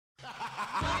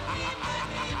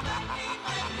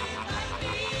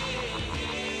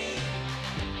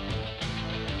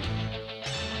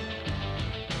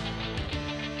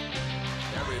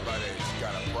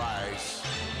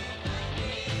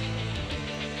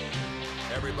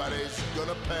everybody's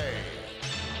gonna pay.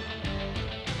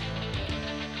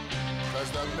 'Cause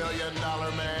the $1 Million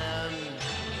Man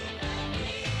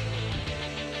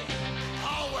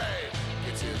always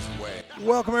gets his way.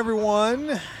 Welcome,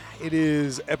 everyone. It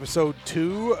is episode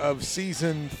 2 of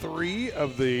season 3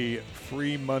 of the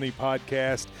Free Money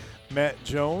Podcast. Matt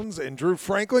Jones and Drew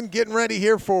Franklin getting ready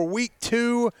here for week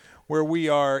 2, where we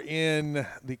are in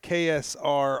the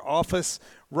KSR office,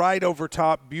 right over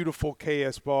top, beautiful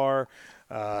KS Bar,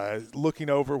 looking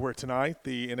over where tonight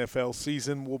the NFL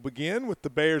season will begin with the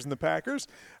Bears and the Packers.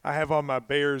 I have on my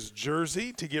Bears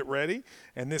jersey to get ready,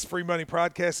 and this Free Money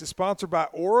Podcast is sponsored by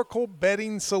Oracle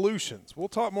Betting Solutions. We'll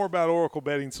talk more about Oracle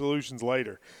Betting Solutions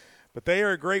later, but they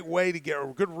are a great way to get a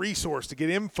good resource to get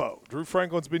info. Drew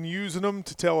Franklin's been using them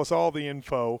to tell us all the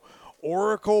info.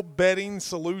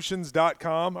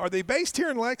 OracleBettingSolutions.com. Are they based here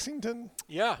in Lexington?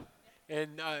 Yeah,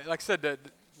 and like I said,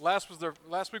 last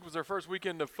week was their first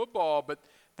weekend of football, but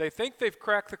they think they've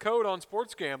cracked the code on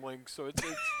sports gambling. So it's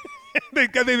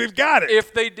they've got it.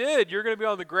 If they did, you're going to be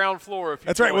on the ground floor. If you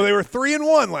That's right. Well, they were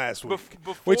 3-1 last week.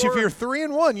 Which, if you're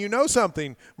 3-1, you know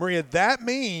something, Maria. That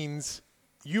means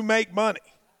you make money.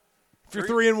 If you're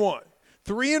 3-1,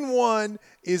 3-1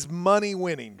 is money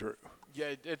winning, Drew.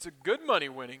 Yeah, it's a good money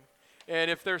winning.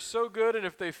 And if they're so good and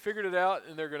if they figured it out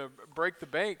and they're going to break the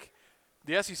bank,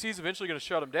 the SEC is eventually going to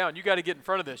shut them down. You got to get in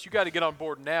front of this. You got to get on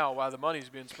board now while the money's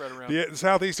being spread around. The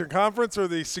Southeastern Conference or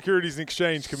the Securities and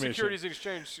Exchange Commission? Securities and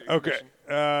Exchange Commission. Okay.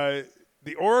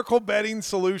 The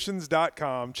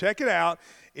OracleBettingSolutions.com. Check it out.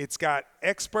 It's got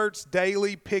experts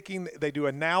daily picking. They do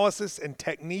analysis and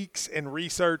techniques and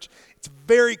research. It's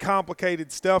very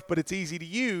complicated stuff, but it's easy to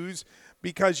use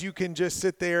because you can just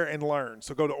sit there and learn.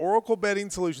 So go to Oracle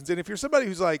Betting Solutions. And if you're somebody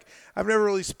who's like, I've never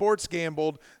really sports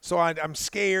gambled, so I'm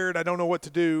scared, I don't know what to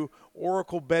do,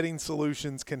 Oracle Betting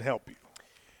Solutions can help you.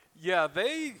 Yeah,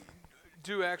 they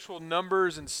do actual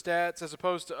numbers and stats as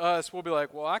opposed to us. We'll be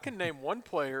like, well, I can name one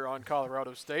player on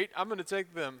Colorado State. I'm going to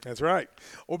take them. That's right.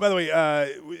 Well, by the way,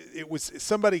 it was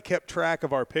somebody kept track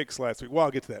of our picks last week. Well,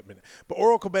 I'll get to that in a minute. But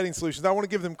Oracle Betting Solutions, I want to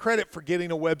give them credit for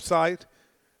getting a website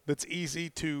that's easy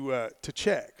to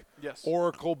check. Yes.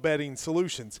 Oracle Betting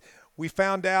Solutions. We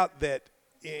found out that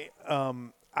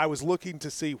I was looking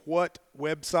to see what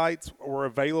websites were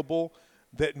available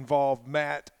that involve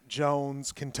Matt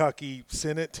Jones, Kentucky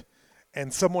Senate,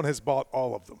 and someone has bought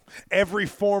all of them. Every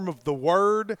form of the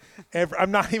word.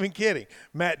 I'm not even kidding.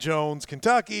 Matt Jones,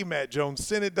 Kentucky,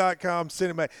 MattJonesSenate.com,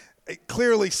 Senate.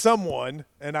 Clearly someone,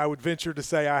 and I would venture to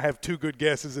say I have 2 good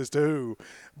guesses as to who,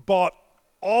 bought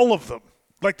all of them.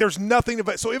 Like there's nothing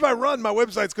about. So if I run, my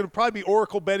website's going to probably be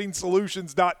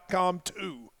OracleBettingSolutions.com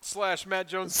too. / Matt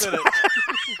Jones Senate.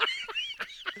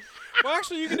 Well,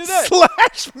 actually, you can do that.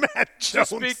 / Matt Jones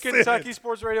Just speak Senate.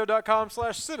 KentuckySportsRadio.com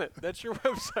 / Senate. That's your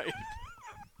website.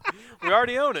 We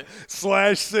already own it. /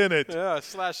 Senate. Yeah, /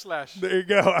 There you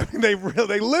go. I mean, they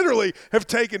literally have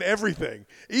taken everything.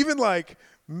 Even like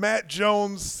Matt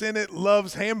Jones Senate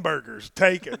loves hamburgers.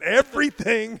 Taken.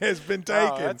 Everything has been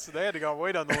taken. Oh, they had to go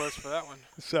wait on the list for that one.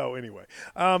 So anyway,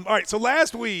 all right. So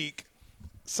last week,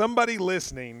 somebody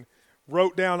listening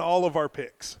wrote down all of our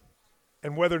picks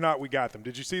and whether or not we got them.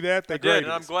 Did you see that? I did,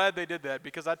 and I'm glad they did that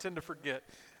because I tend to forget.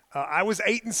 I was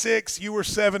 8-6. You were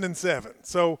 7-7.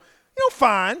 So.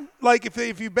 Fine. Like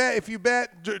if you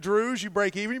bet Drew's, you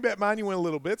break even. You bet mine, you win a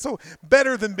little bit. So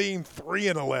better than being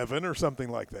 3-11 or something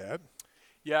like that.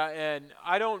 Yeah, and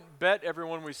I don't bet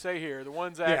everyone we say here. The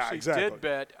ones I did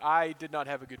bet, I did not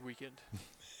have a good weekend.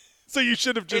 So you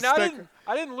should have just. And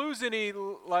I didn't lose any.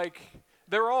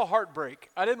 They were all heartbreak.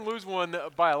 I didn't lose one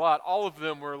by a lot. All of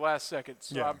them were last second.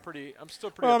 So yeah. I'm still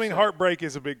pretty. Well, upset. Heartbreak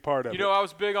is a big part of it. I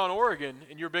was big on Oregon,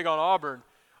 and you're big on Auburn.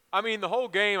 The whole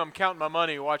game, I'm counting my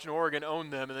money watching Oregon own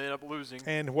them, and they end up losing.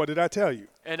 And what did I tell you?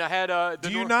 And I had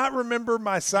Do you not remember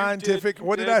my scientific?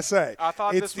 What did I say? I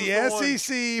thought it's this the was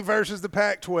SEC versus the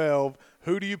Pac-12.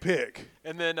 Who do you pick?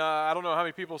 And then I don't know how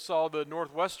many people saw the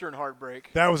Northwestern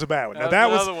heartbreak. That was a bad one. That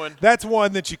was another one. That's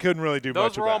one that you couldn't really do much about.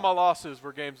 Those were all my losses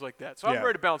were games like that. So I'm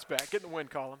ready to bounce back, get in the win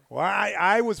column. Well,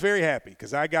 I was very happy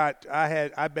because I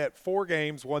bet 4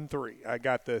 games, won 3. I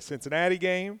got the Cincinnati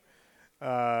game.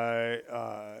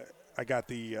 I got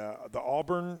the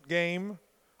Auburn game.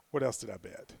 What else did I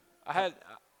bet? I had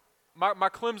my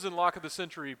Clemson lock of the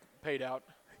century paid out.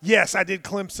 Yes, I did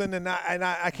Clemson, and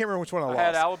I can't remember which one I lost. I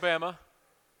had Alabama.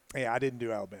 Yeah, I didn't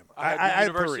do Alabama. I had the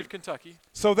University of Kentucky.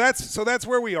 So that's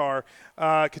where we are.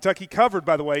 Kentucky covered,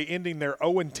 by the way, ending their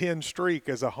 0-10 streak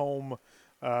as a home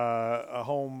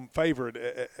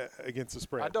favorite against the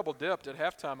spread. I double dipped at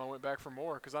halftime. I went back for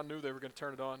more because I knew they were going to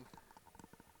turn it on.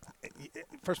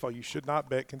 First of all, you should not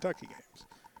bet Kentucky games.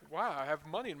 Wow, I have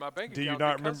money in my bank Do account you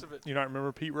not because remember? of it. You not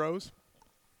remember Pete Rose?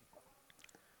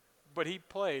 But he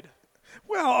played.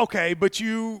 Well, okay, but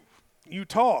you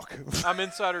talk. I'm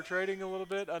insider trading a little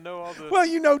bit. I know all the. Well,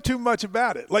 you know too much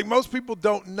about it. Like most people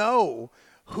don't know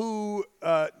who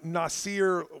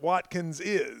Nasir Watkins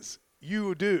is.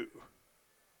 You do.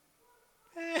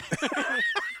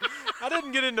 I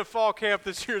didn't get into fall camp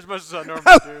this year as much as I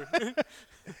normally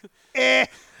do.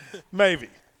 Maybe.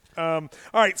 All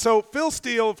right, so Phil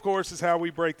Steele, of course, is how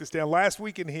we break this down. Last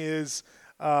week in his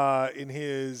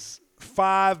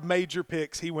 5 major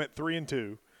picks, he went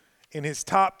 3-2. In his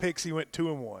top picks, he went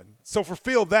 2-1. So for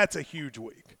Phil, that's a huge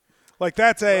week. Like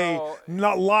that's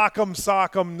not lock 'em,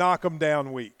 sock 'em, knock 'em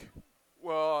down week.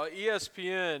 Well,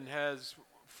 ESPN has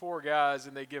 4 guys,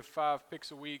 and they give 5 picks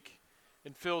a week.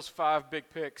 And Phil's 5 big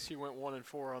picks, he went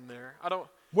 1-4 on there. I don't.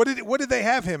 What did they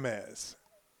have him as?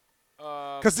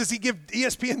 Because does he give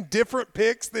ESPN different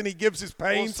picks than he gives his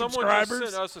paying subscribers? Someone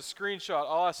just sent us a screenshot.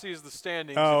 All I see is the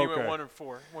standings, Oh, and he okay. went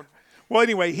 1-4. Well,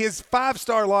 anyway, his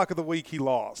 5-star lock of the week he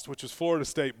lost, which was Florida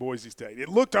State, Boise State. It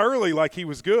looked early like he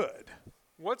was good.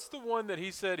 What's the one that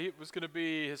he said it was going to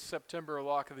be his September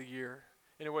lock of the year,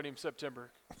 and it wasn't even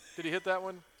September? Did he hit that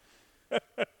one?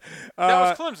 That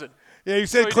was Clemson. Yeah, you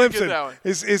said So he did get Clemson. that one.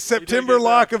 His September get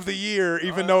lock that. of the year,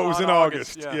 even though it was On in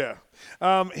August, August. yeah.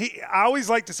 I always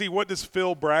like to see what does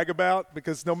Phil brag about,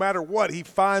 because no matter what, he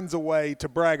finds a way to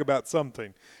brag about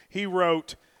something. He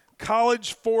wrote,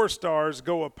 college 4-stars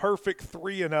go a perfect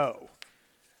 3-0.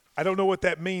 I don't know what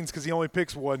that means because he only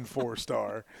picks 1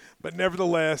 4-star. But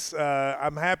nevertheless,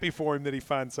 I'm happy for him that he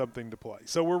finds something to play.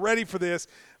 So we're ready for this.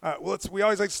 We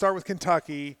always like to start with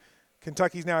Kentucky.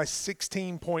 Kentucky's now a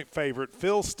 16-point favorite.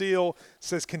 Phil Steele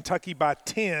says Kentucky by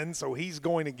 10, so he's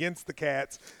going against the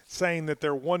Cats, saying that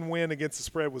their 1 win against the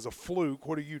spread was a fluke.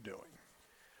 What are you doing?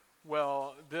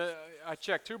 Well, I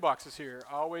checked 2 boxes here.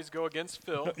 I always go against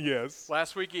Phil. Yes.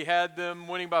 Last week he had them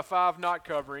winning by 5, not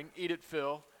covering. Eat it,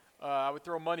 Phil. I would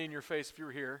throw money in your face if you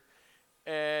were here.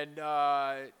 And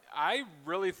I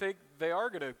really think they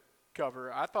are going to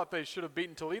cover. I thought they should have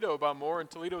beaten Toledo by more, and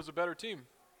Toledo's a better team.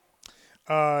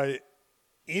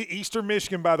 Eastern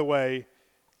Michigan, by the way,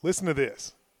 listen to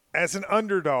this. As an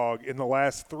underdog in the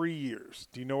last 3 years,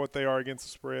 do you know what they are against the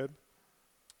spread?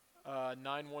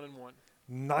 9-1-1.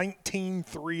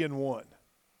 19-3-1.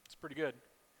 It's pretty good.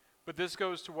 But this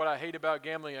goes to what I hate about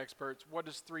gambling experts. What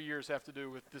does 3 years have to do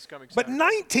with this coming But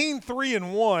Saturday?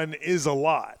 19-3-1 is a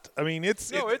lot. I mean,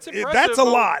 it's impressive. that's a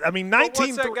lot. I mean, But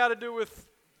 19. what's that got to do with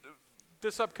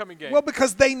this upcoming game? Well,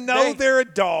 because they know they're a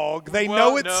dog. They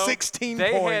know it's 16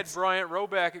 they points. They had Bryant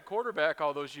Roback at quarterback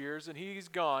all those years, and he's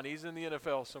gone. He's in the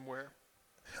NFL somewhere.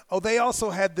 Oh, they also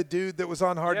had the dude that was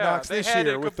on Hard Knocks they this had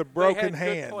year with the broken they had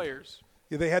hand. Good players.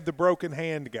 Yeah, they had the broken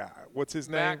hand guy. What's his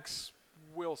name? Max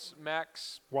Wilson.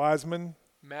 Wiseman.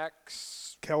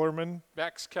 Max Kellerman.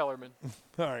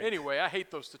 All right. Anyway, I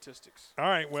hate those statistics. All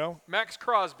right, well. Max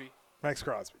Crosby. All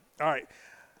right.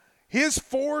 His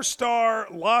 4-star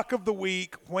lock of the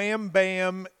week, wham,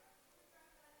 bam,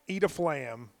 eat a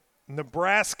flam,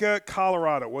 Nebraska,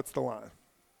 Colorado. What's the line?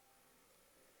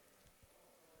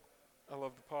 I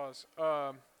love the pause.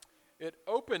 It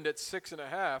opened at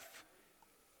 6.5.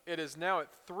 It is now at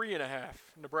 3.5,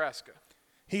 Nebraska.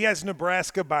 He has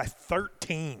Nebraska by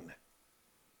 13.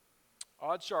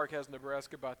 OddsShark has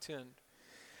Nebraska by 10.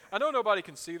 I know nobody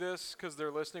can see this because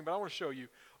they're listening, but I want to show you.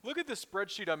 Look at this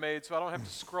spreadsheet I made so I don't have to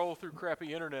scroll through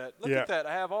crappy internet. Look at that.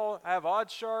 I have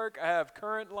OddsShark. I have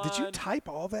Current Line. Did you type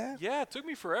all that? Yeah, it took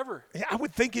me forever. Yeah, I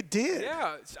would think it did.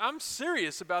 Yeah, I'm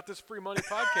serious about this free money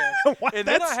podcast. And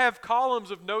then I have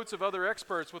columns of notes of other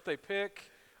experts, what they pick.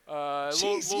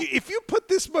 If you put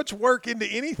this much work into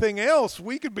anything else,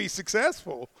 we could be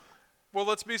successful. Well,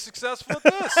 let's be successful at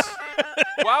this.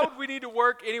 Why would we need to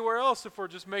work anywhere else if we're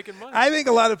just making money? I think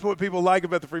a lot of what people like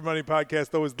about the Free Money Podcast,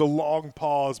 though, is the long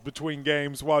pause between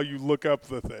games while you look up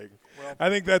the thing. Well, I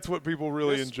think that's what people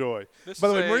really enjoy. By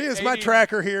the way, Maria, is my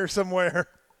tracker here somewhere?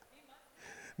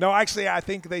 No, actually, I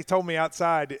think they told me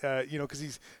outside,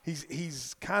 because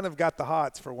he's kind of got the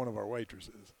hots for one of our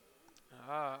waitresses.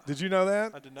 Did you know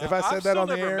that? I did not. If I said that on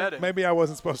the air, met him. Maybe I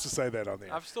wasn't supposed to say that on the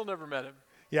air. I've still never met him.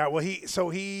 Yeah, well, I Is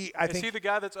think he the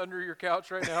guy that's under your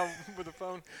couch right now with a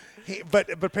phone?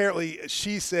 But apparently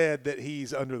she said that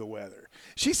he's under the weather.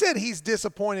 She said he's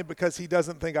disappointed because he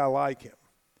doesn't think I like him.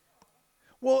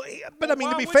 Well, but I mean,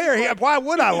 to be fair, why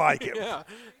would I like him? Yeah.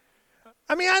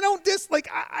 I mean, I don't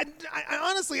I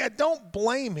honestly, I don't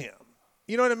blame him.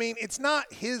 You know what I mean? It's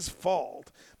not his fault.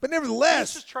 But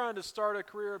nevertheless. He's just trying to start a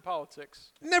career in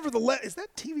politics. Nevertheless, is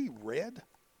that TV red?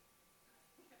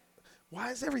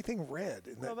 Why is everything red?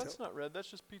 No, that's not red. That's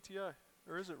just PTI.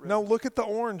 Or is it red? No, look at the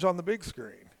orange on the big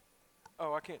screen.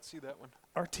 Oh, I can't see that one.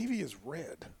 Our TV is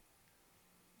red.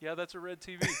 Yeah, that's a red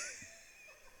TV.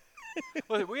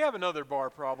 Look, we have another bar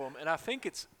problem, and I think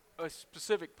it's a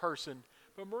specific person.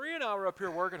 But Maria and I were up here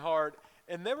working hard,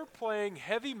 and they were playing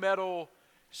heavy metal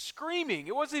screaming.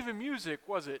 It wasn't even music,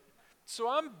 was it? So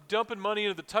I'm dumping money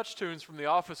into the touch tunes from the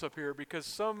office up here because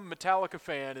some Metallica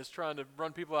fan is trying to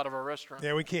run people out of our restaurant.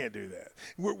 Yeah, we can't do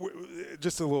that.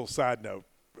 Just a little side note.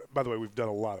 By the way, we've done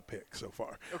a lot of picks so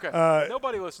far. Okay.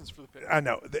 Nobody listens for the pick. I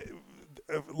know.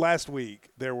 Last week,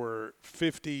 there were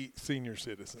 50 senior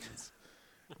citizens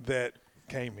that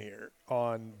came here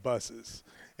on buses.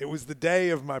 It was the day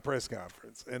of my press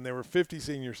conference, and there were 50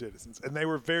 senior citizens, and they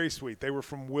were very sweet. They were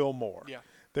from Wilmore. Yeah.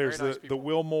 There's Very nice the people.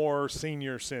 Wilmore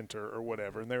Senior Center or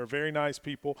whatever, and they were very nice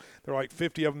people. There were like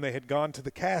 50 of them. They had gone to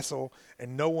the castle,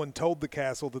 and no one told the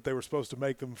castle that they were supposed to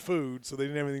make them food, so they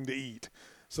didn't have anything to eat.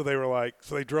 So they were like,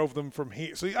 so they drove them from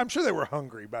here. So I'm sure they were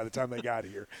hungry by the time they got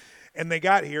here. And they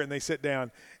got here, and they sat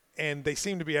down, and they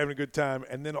seemed to be having a good time.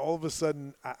 And then all of a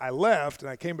sudden, I left, and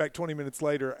I came back 20 minutes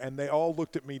later, and they all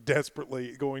looked at me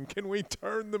desperately going, can we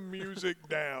turn the music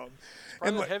down?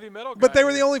 Probably like, the heavy metal but guy they were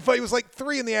here. the only – it was like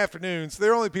 3 in the afternoon, so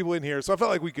they're the only people in here. So I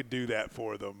felt like we could do that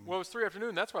for them. Well, it was 3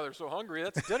 afternoon. That's why they're so hungry.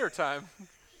 That's dinner time.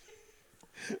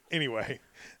 Anyway,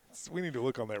 we need to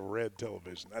look on that red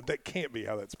television. That can't be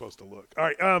how that's supposed to look. All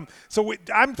right, so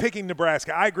I'm picking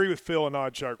Nebraska. I agree with Phil and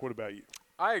Odd Shark. What about you?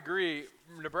 I agree.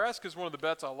 Nebraska's one of the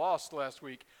bets I lost last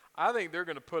week. I think they're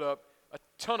going to put up a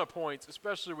ton of points,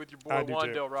 especially with your I boy do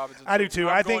Wandale too. Robinson. I do too.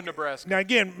 I'm I going think Nebraska. Now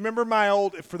again, remember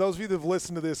for those of you that have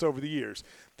listened to this over the years,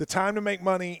 the time to make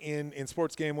money in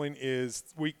sports gambling is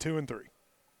week 2 and 3,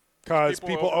 because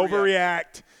people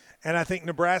overreact. And I think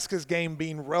Nebraska's game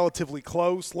being relatively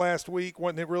close last week,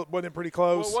 wasn't it pretty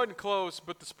close? Well, it wasn't close,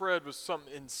 but the spread was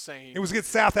something insane. It was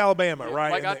against South Alabama, Yeah, right?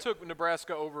 Like And I took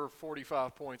Nebraska over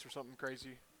 45 points or something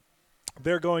crazy.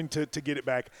 they're going to get it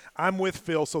back. I'm with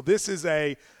Phil. So this is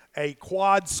a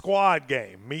quad squad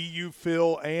game. Me, you,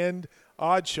 Phil, and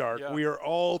Odd Shark. Yeah. We are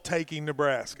all taking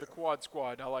Nebraska. The quad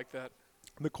squad. I like that.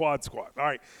 The quad squad. All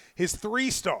right. His 3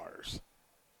 stars.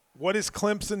 What is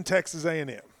Clemson, Texas A&M?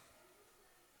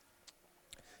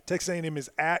 Texas A&M is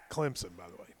at Clemson, by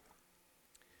the way.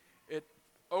 It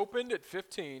opened at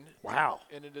 15. Wow.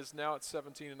 And it is now at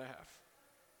 17.5.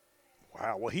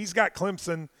 Wow. Well, he's got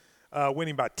Clemson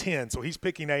winning by 10, so he's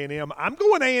picking A&M. I'm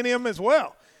going A&M as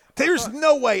well. There's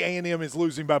no way A&M is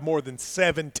losing by more than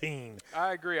 17.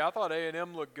 I agree. I thought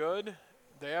A&M looked good.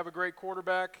 They have a great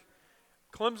quarterback.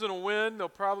 Clemson will win. They'll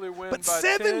probably win But by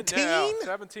 17? 10. No,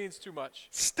 17's too much.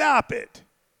 Stop it.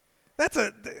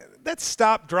 That's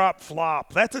stop, drop,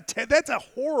 flop. That's a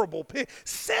horrible pick.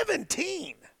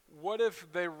 17. What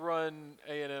if they run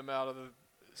A&M out of the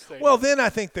stadium? Well, then I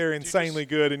think they're Do you insanely just-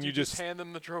 good, and do you just hand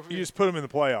them the trophy. you just put them in the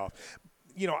playoff.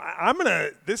 You know, I'm gonna.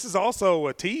 This is also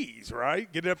a tease,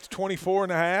 right? Get it up to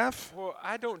 24.5. Well,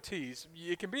 I don't tease.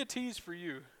 It can be a tease for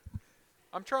you.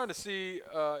 I'm trying to see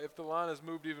if the line has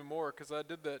moved even more because I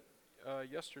did that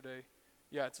yesterday.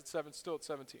 Yeah, it's at 7, still at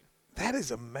 17. That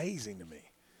is amazing to me.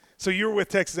 So you're with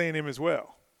Texas A&M as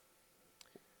well.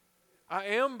 I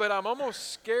am, but I'm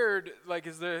almost scared. Like,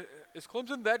 is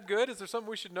Clemson that good? Is there something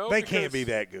we should know? They can't be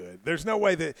that good. There's no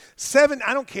way that 7.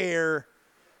 I don't care.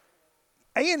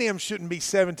 A&M shouldn't be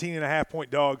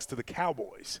 17.5-point dogs to the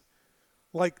Cowboys.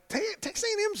 Like Texas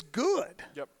A&M's good.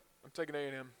 Yep, I'm taking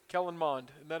A&M. Kellen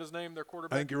Mond, isn't that his name? Their I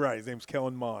quarterback. think you're right. His name's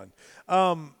Kellen Mond.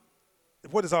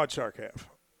 What does Odd Shark have?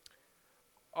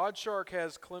 Odd Shark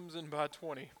has Clemson by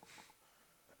 20.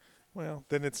 Well,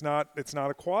 then it's not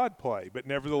a quad play, but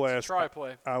nevertheless, It's a try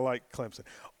play. I like Clemson.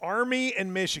 Army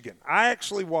and Michigan. I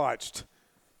actually watched.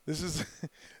 This is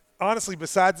honestly,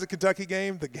 besides the Kentucky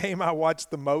game, the game I watched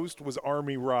the most was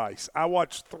Army Rice. I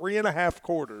watched 3.5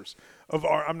 quarters of.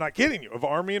 I'm not kidding you. Of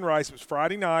Army and Rice. It was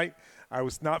Friday night. I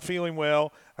was not feeling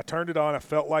well. I turned it on. I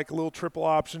felt like a little triple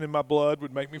option in my blood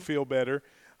would make me feel better.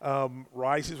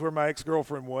 Rice is where my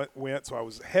ex-girlfriend went, so I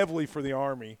was heavily for the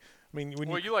Army. I mean,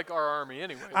 Well, you like our Army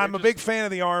anyway. I'm a big fan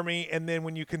of the Army, and then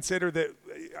when you consider that,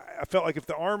 I felt like if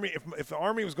the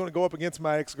Army was going to go up against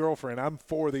my ex-girlfriend, I'm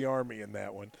for the Army in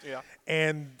that one. Yeah.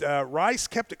 And Rice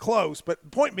kept it close, but the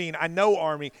point being, I know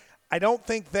Army. I don't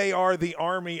think they are the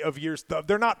Army of years.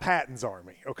 They're not Patton's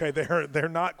Army. Okay, they're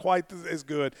not quite as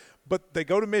good, but they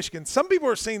go to Michigan. Some people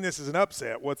are seeing this as an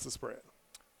upset. What's the spread?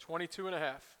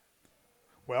 22.5.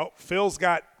 Well, Phil's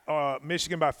got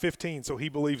Michigan by 15, so he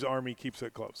believes Army keeps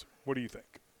it closer. What do you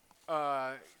think?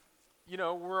 You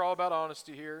know, we're all about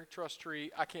honesty here. Trust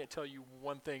tree. I can't tell you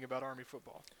one thing about Army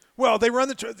football. Well, they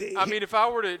run I mean, if I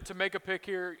were to make a pick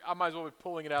here, I might as well be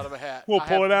pulling it out of a hat. we'll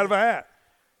pull it out of a hat.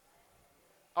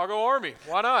 I'll go Army.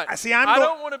 Why not? I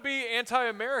don't want to be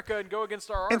anti-America and go against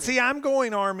our Army. And see, I'm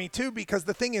going Army too because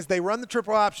the thing is they run the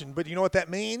triple option, but you know what that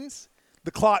means?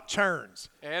 The clock churns.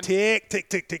 And? Tick, tick,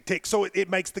 tick, tick, tick. So it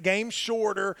makes the game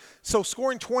shorter. So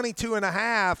scoring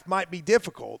 22.5 might be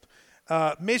difficult.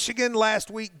 Michigan last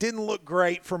week didn't look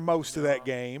great for most of that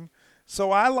game.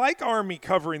 So I like Army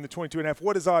covering the 22.5.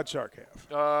 What does OddsShark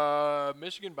have?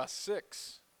 Michigan by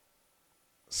 6.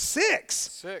 6?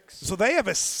 6. So they have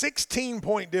a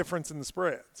 16-point difference in the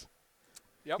spreads.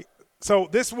 Yep. So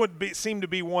this would seem to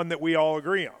be one that we all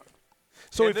agree on.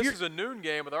 So and if this is a noon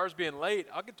game with ours being late,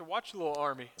 I'll get to watch the little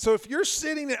Army. So if you're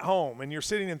sitting at home and you're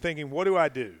sitting and thinking, what do I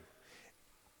do?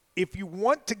 If you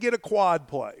want to get a quad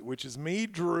play, which is me,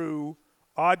 Drew,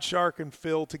 OddsShark, and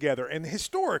Phil together, and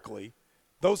historically,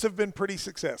 those have been pretty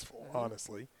successful,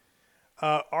 honestly.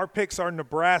 Our picks are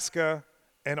Nebraska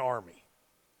and Army.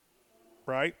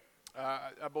 Right?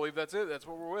 I believe that's it. That's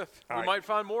what we're with. All we right. might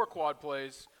find more quad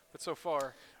plays, but so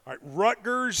far. All right,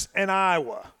 Rutgers and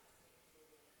Iowa.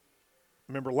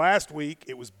 Remember last week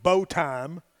it was bow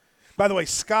time. By the way,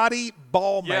 Scotty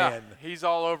Ballman. Yeah, he's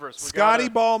all over us. Scotty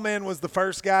Ballman was the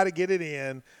first guy to get it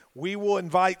in. We will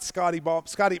invite Scotty Ball.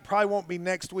 Scotty, it probably won't be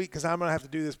next week because I'm going to have to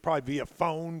do this probably via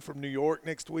phone from New York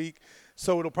next week.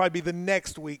 So it'll probably be the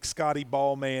next week, Scotty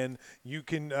Ballman. You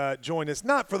can join us,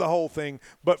 not for the whole thing,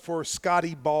 but for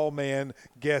Scotty Ballman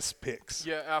guest picks.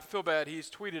 Yeah, I feel bad.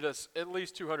 He's tweeted us at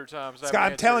least 200 times. Scott,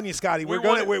 I'm telling you, Scotty, we're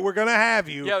gonna have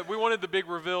you. Yeah, we wanted the big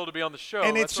reveal to be on the show.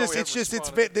 And this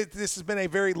has been a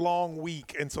very long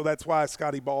week, and so that's why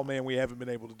Scotty Ballman we haven't been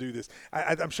able to do this.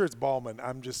 I'm sure it's Ballman.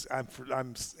 I'm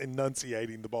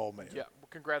enunciating the Ballman. Yeah, well,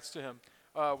 congrats to him.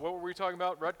 What were we talking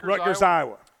about? Rutgers,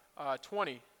 Iowa.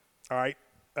 20. All right.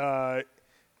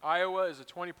 Iowa is a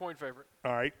 20-point favorite.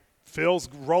 All right. Phil's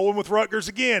rolling with Rutgers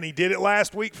again. He did it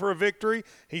last week for a victory.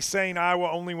 He's saying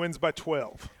Iowa only wins by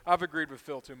 12. I've agreed with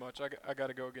Phil too much. I got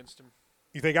to go against him.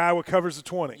 You think Iowa covers the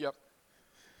 20? Yep.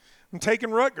 I'm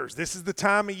taking Rutgers. This is the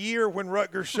time of year when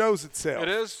Rutgers shows itself. It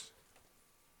is?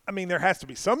 I mean, there has to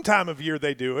be some time of year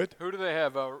they do it. Who do they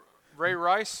have? Ray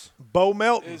Rice? Bo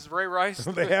Melton. Is Ray Rice?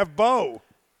 They have Bo.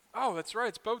 Oh, that's right.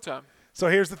 It's Bo time. So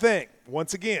here's the thing.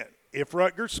 Once again, if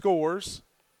Rutgers scores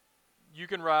 – you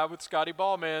can ride with Scotty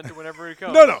Ballman to whenever he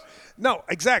comes. No,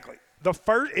 exactly. The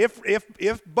first,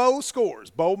 if Bo scores,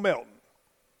 Bo Melton,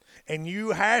 and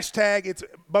you hashtag it's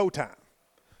Bo time,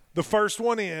 the first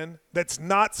one in that's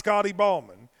not Scotty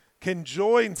Ballman can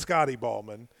join Scotty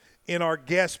Ballman in our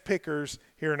guest pickers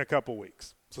here in a couple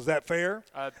weeks. So is that fair?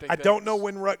 I don't know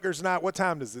when Rutgers not. What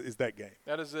time is that game?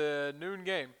 That is a noon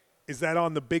game. Is that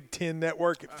on the Big Ten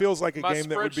Network? It feels like a game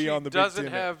that would be on the Big Ten. Doesn't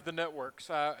have the networks.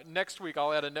 Next week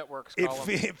I'll add a networks column.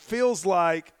 It feels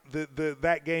like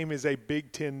that game is a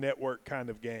Big Ten Network kind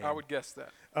of game. I would guess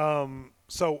that.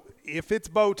 So if it's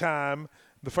bow time,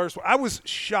 the first one, I was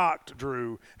shocked,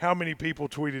 Drew, how many people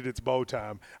tweeted it's bow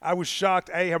time. I was shocked,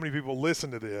 A, how many people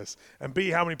listened to this, and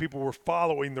B, how many people were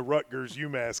following the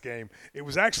Rutgers-UMass game. It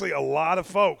was actually a lot of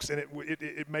folks, and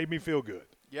it made me feel good.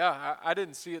 Yeah, I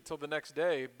didn't see it till the next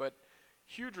day, but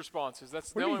huge responses.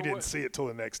 That's What the do you only didn't see it till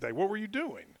the next day? What were you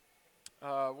doing?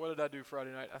 What did I do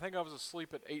Friday night? I think I was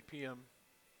asleep at 8 p.m.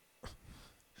 I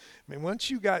mean, once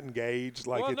you got engaged,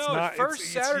 like well, it's no, not. First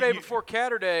Saturday before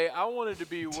Catter I wanted to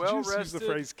be well rested. Did you use the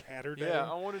phrase Catter Day? Yeah,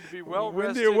 I wanted to be well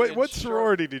rested. What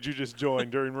sorority did you just join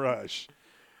during Rush?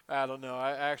 I don't know.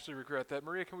 I actually regret that.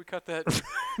 Maria, can we cut that?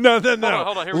 No.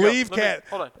 Hold on. Here we Leave go.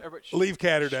 Hold on. Everybody, leave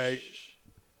Catter Day.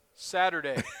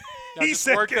 Saturday. Now He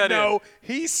said no.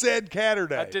 He said Catter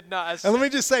Day. I did not. And let me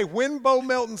just say, when Bo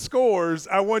Melton scores,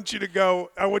 I want you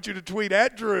to tweet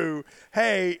at Drew,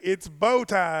 "Hey, it's Bo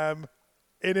time,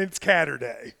 and it's Catter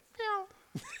Day."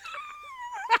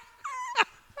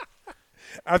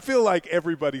 I feel like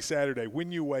everybody Saturday,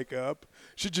 when you wake up,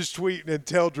 should just tweet and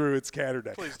tell Drew it's Catter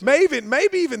Day. Please do.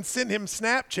 Maybe even send him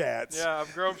Snapchats. Yeah,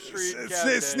 of Grove Street. Catter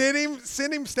Day.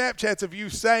 Send him Snapchats of you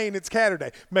saying it's Catter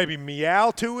Day. Maybe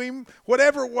meow to him.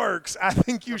 Whatever works. I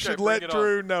think you should let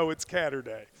Drew know it's Catter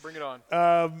Day. Bring it on.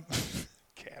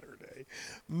 Catter Day.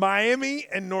 Miami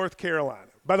and North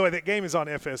Carolina. By the way, that game is on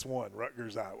FS1,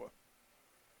 Rutgers, Iowa.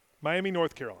 Miami,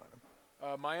 North Carolina.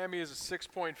 Miami is a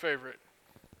 6-point favorite.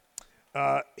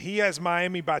 He has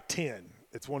Miami by 10.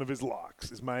 It's one of his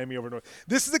locks, is Miami over North.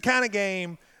 This is the kind of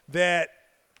game that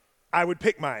I would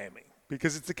pick Miami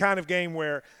because it's the kind of game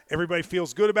where everybody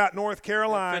feels good about North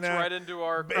Carolina. It fits right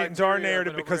into our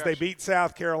narrative because they beat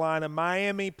South Carolina.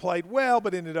 Miami played well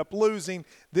but ended up losing.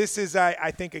 This is,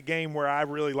 I think, a game where I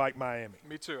really like Miami.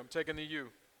 Me too. I'm taking the U.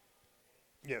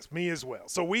 Yes, me as well.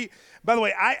 So by the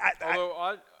way,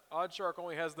 Although OddsShark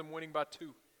only has them winning by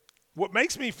 2. What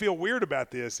makes me feel weird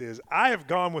about this is I have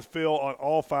gone with Phil on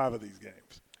all 5 of these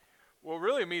games. Well,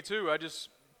 really, me too.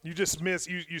 You just missed.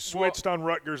 You switched on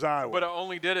Rutgers, Iowa. But I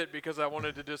only did it because I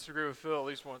wanted to disagree with Phil at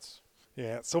least once.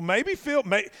 Yeah, so maybe Phil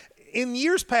in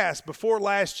years past, before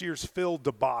last year's Phil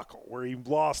debacle, where he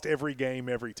lost every game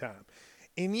every time,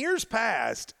 in years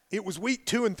past, it was week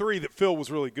 2 and 3 that Phil was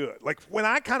really good. Like when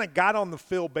I kind of got on the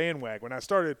Phil bandwagon, when I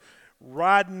started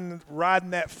riding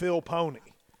that Phil pony.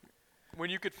 When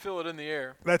you could feel it in the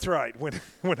air. That's right, when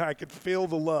I could feel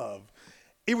the love.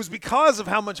 It was because of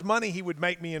how much money he would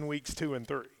make me in weeks 2 and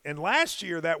 3. And last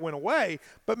year that went away,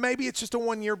 but maybe it's just a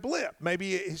one-year blip.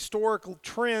 Maybe historical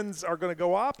trends are going to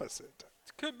go opposite.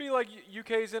 It could be like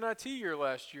UK's NIT year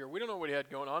last year. We don't know what he had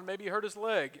going on. Maybe he hurt his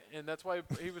leg, and that's why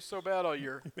he was so bad all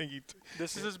year.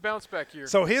 This is his bounce-back year.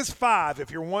 So his 5, if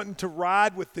you're wanting to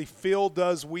ride with the Phil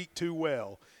does week 2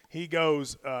 well, he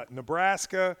goes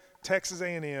Nebraska, Texas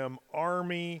A&M,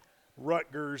 Army,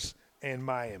 Rutgers, and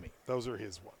Miami. Those are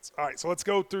his ones. All right, so let's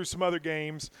go through some other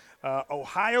games.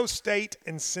 Ohio State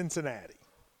and Cincinnati.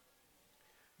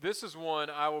 This is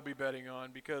one I will be betting on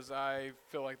because I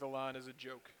feel like the line is a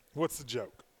joke. What's the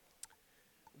joke?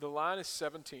 The line is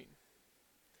 17.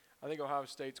 I think Ohio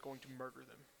State's going to murder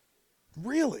them.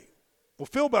 Really? Well,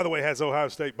 Phil, by the way, has Ohio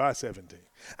State by 17.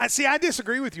 I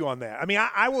disagree with you on that. I mean,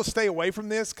 I will stay away from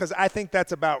this because I think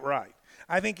that's about right.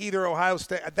 I think either Ohio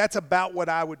State – that's about what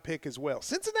I would pick as well.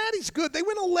 Cincinnati's good. They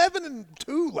went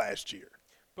 11-2 last year.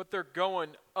 But they're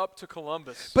going up to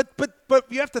Columbus. But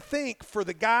you have to think, for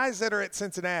the guys that are at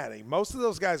Cincinnati, most of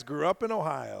those guys grew up in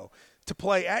Ohio. To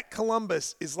play at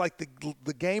Columbus is like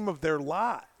the game of their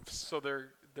lives. So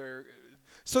they're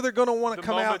going to want to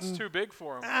come out. The moment's too big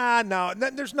for them. No,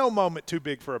 there's no moment too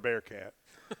big for a Bearcat.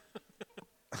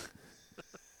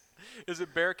 Is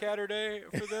it Bearcatter Day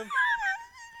for them?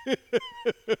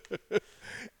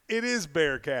 It is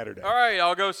Bearcatter Day. All right,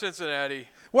 I'll go Cincinnati.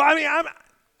 Well, I mean,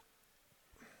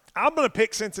 I'm going to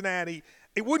pick Cincinnati.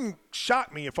 It wouldn't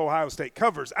shock me if Ohio State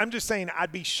covers. I'm just saying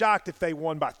I'd be shocked if they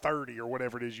won by 30 or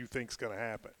whatever it is you think's going to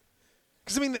happen.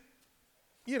 Because, I mean,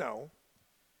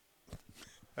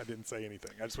 I didn't say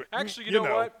anything. I just went, actually, you know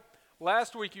what?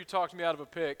 Last week you talked me out of a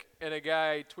pick, and a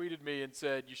guy tweeted me and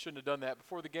said you shouldn't have done that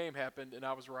before the game happened, and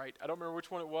I was right. I don't remember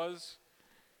which one it was.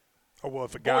 Oh, well,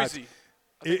 if a guy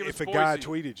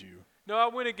tweeted you. No, I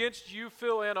went against you,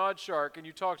 Phil, and Oddshark, and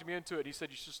you talked me into it. He said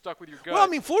you should have stuck with your gut. Well, I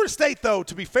mean, Florida State, though,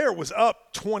 to be fair, was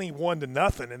up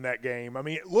 21-0 in that game. I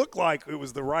mean, it looked like it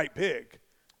was the right pick.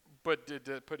 But did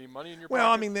it put any money in your pocket?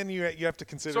 Well, I mean, then you have to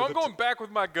consider. So I'm going back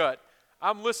with my gut.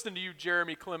 I'm listening to you,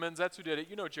 Jeremy Clemens. That's who did it.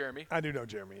 You know Jeremy. I do know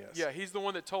Jeremy, yes. Yeah, he's the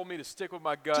one that told me to stick with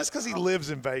my gut. Just because he lives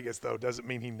in Vegas, though, doesn't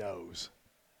mean he knows.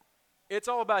 It's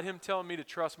all about him telling me to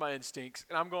trust my instincts,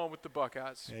 and I'm going with the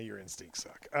Buckeyes. Yeah, your instincts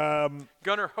suck.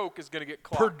 Gunnar Hoke is going to get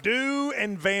clocked. Purdue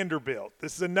and Vanderbilt.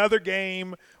 This is another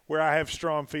game where I have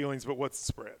strong feelings, but what's the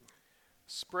spread?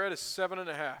 Spread is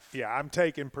 7.5. Yeah, I'm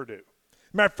taking Purdue.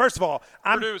 First of all,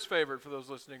 Purdue is favored for those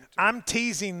listening. I'm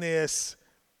teasing this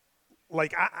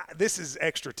like this is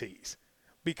extra tease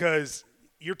because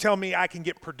you're telling me I can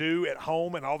get Purdue at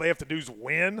home and all they have to do is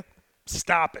win?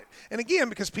 Stop it. And again,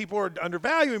 because people are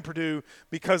undervaluing Purdue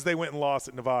because they went and lost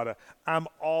at Nevada, I'm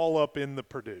all up in the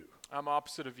Purdue. I'm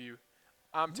opposite of you.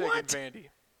 I'm taking Vandy.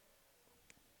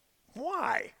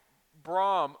 Why?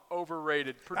 Braum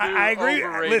overrated. Purdue I agree.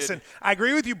 overrated. Listen, I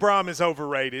agree with you. Braum is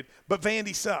overrated, but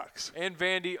Vandy sucks. And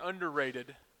Vandy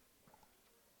underrated.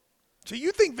 So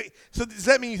you think? So does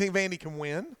that mean you think Vandy can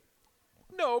win?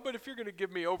 No, but if you're going to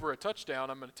give me over a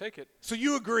touchdown, I'm going to take it. So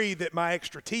you agree that my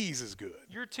extra tease is good?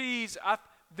 Your tease,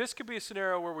 this could be a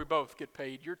scenario where we both get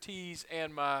paid. Your tease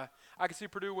and I can see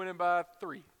Purdue winning by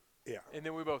 3. Yeah. And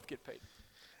then we both get paid.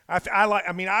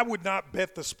 I would not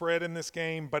bet the spread in this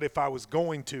game, but if I was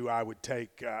going to, I would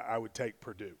take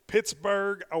Purdue.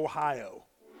 Pittsburgh, Ohio.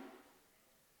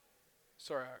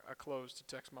 Sorry, I closed to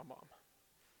text my mom.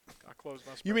 I closed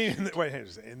my spreadsheet. You mean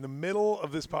in the middle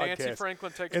of this podcast? Nancy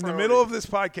Franklin takes in priority. the middle of this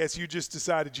podcast, you just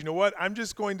decided, you know what? I'm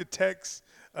just going to text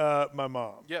my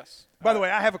mom. Yes. By the way,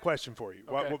 I have a question for you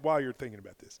Okay. while you're thinking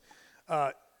about this.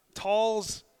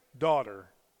 Tall's daughter,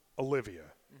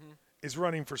 Olivia, is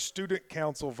running for student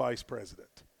council vice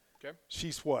president. Okay.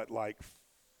 She's what, like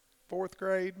 4th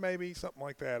grade, maybe something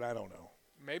like that. I don't know.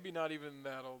 Maybe not even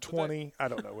that old. 20. I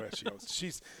don't know where she goes.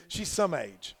 She's some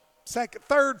age. 2nd,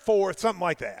 3rd, 4th, something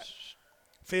like that.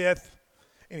 5th.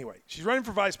 Anyway, she's running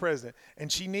for vice president,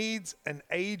 and she needs an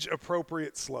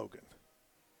age-appropriate slogan.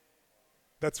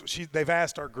 That's what they've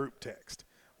asked our group text.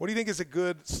 What do you think is a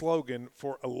good slogan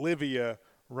for Olivia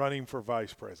running for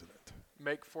vice president?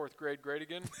 Make 4th grade great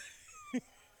again.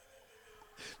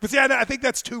 But see, I think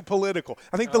that's too political.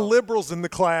 I think the liberals in the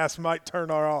class might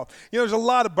turn our off. There's a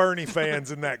lot of Bernie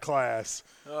fans in that class.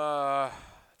 It's a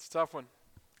tough one.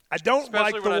 I don't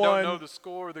Especially like when the I one. don't know the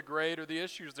score or the grade or the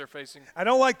issues they're facing. I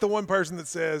don't like the one person that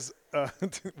says,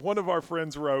 one of our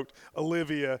friends wrote,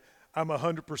 Olivia, I'm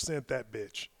 100% that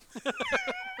bitch.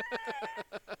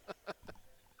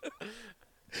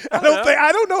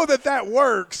 I don't know that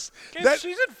works. She's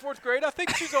in 4th grade. I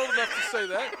think she's old enough to say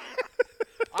that.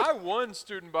 I won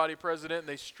student body president, and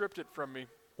they stripped it from me.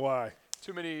 Why?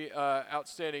 Too many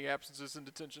outstanding absences and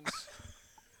detentions.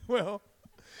 Well,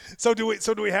 so do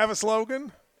we have a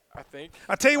slogan? I think.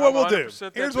 I'll tell you what we'll do.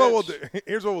 100% Here's that what we'll bitch. do.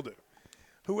 Here's what we'll do.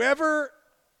 Whoever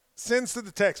sends to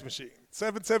the text machine,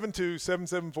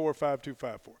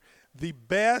 772-774-5254, the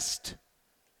best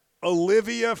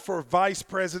Olivia for Vice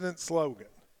President slogan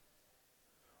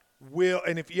will,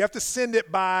 and if you have to send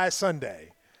it by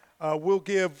Sunday, we'll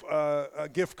give a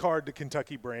gift card to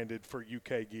Kentucky Branded for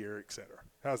UK gear, etc.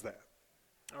 How's that?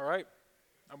 All right.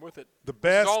 I'm with it. The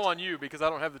best. It's all on you because I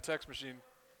don't have the text machine.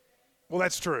 Well,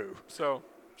 that's true. So,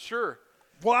 sure.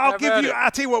 Well, I'll Have at give you. it.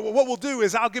 I'll tell you what we'll do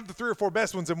is I'll give the 3 or 4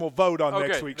 best ones and we'll vote on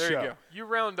next week's there show. you go. You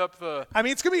round up the. I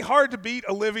mean, it's gonna be hard to beat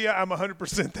Olivia. I'm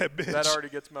 100% that bitch. That already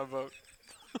gets my vote.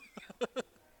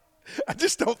 I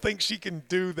just don't think she can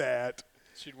do that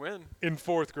She'd win. in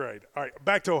 4th grade. All right,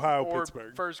 back to Ohio, Or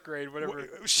Pittsburgh. 1st grade, whatever.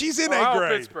 She's in Ohio, 8th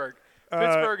grade. Pittsburgh.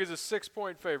 Pittsburgh is a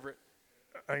 6-point favorite.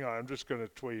 Hang on, I'm just going to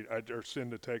tweet or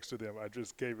send a text to them. I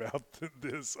just gave out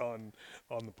this on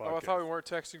the podcast. Oh, I thought we weren't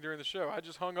texting during the show. I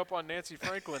just hung up on Nancy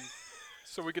Franklin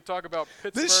so we could talk about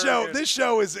Pittsburgh. This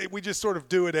show is we just sort of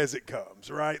do it as it comes,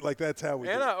 right? Like that's how we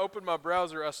do And it. I opened my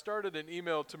browser. I started an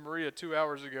email to Maria 2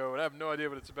 hours ago, and I have no idea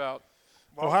what it's about.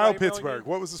 Why was I Ohio, emailing Pittsburgh.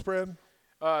 What was the spread?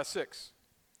 you? 6.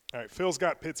 All right, Phil's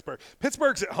got Pittsburgh.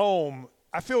 Pittsburgh's at home.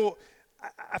 I feel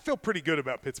pretty good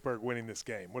about Pittsburgh winning this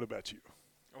game. What about you?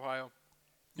 Ohio.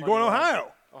 You Money going line.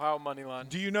 Ohio? Ohio money line.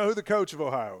 Do you know who the coach of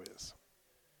Ohio is?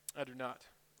 I do not.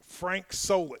 Frank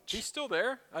Solich. He's still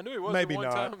there. I knew he was Maybe at one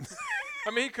not. time.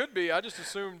 I mean, he could be. I just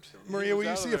assumed. he Maria, was will you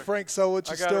out of see there. if Frank Solich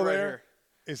I is got still it right there? here.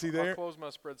 Is he I'll there? close my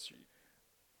spreadsheet.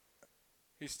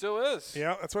 He still is.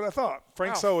 Yeah, that's what I thought.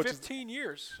 Frank Wow, Solich. 15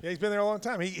 years. Yeah, he's been there a long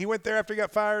time. He went there after he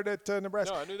got fired at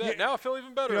Nebraska. No, I knew that. Yeah, Now I feel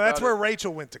even better that's about where it.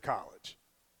 Rachel went to college.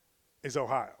 Is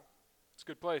Ohio. It's a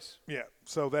good place. Yeah,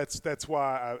 so that's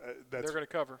why They're going to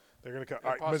cover. they're going to come. and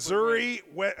All right, possibly Missouri.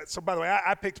 So by the way,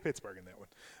 I picked Pittsburgh in that one.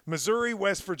 Missouri,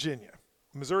 West Virginia.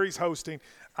 Missouri's hosting.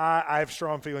 I have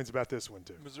strong feelings about this one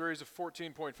too. Missouri's a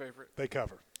 14-point favorite. They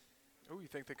cover. Oh, you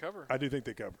think they cover? I do think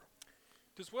they cover.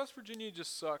 Does West Virginia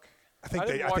just suck? I think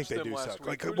didn't they watch do them last suck. week.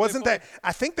 Like Who did they wasn't play? that?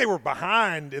 I think they were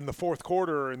behind in the 4th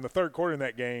quarter or in the 3rd quarter in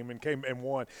that game and came and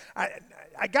won. I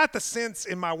got the sense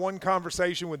in my one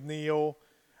conversation with Neil.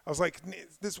 I was like,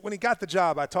 when he got the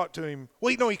job, I talked to him.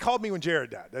 Well, he called me when Jared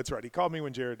died. That's right. He called me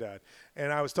when Jared died.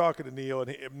 And I was talking to Neil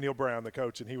Neil Brown, the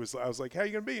coach, and I was like, how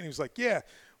you going to be? And he was like, yeah,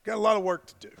 we've got a lot of work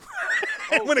to do.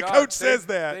 Oh, when a God, coach says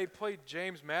that. They played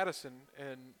James Madison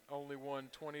and only won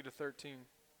 20-13.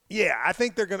 Yeah, I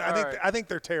think they're going to All right. I think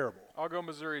they're terrible. I'll go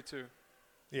Missouri too.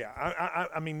 Yeah,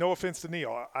 I mean, no offense to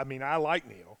Neil. I mean, I like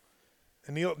Neil.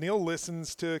 And Neil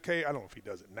listens to I don't know if he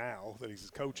does it now that he's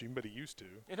coaching, but he used to.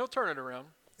 And he'll turn it around.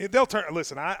 They'll turn.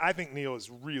 Listen, I think Neil is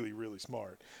really, really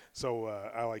smart. So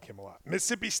I like him a lot.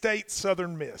 Mississippi State,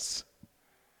 Southern Miss.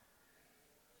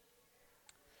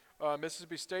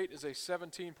 Mississippi State is a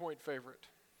 17-point favorite.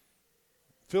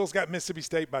 Phil's got Mississippi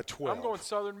State by 12. I'm going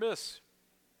Southern Miss.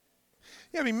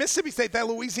 Yeah, I mean, Mississippi State, that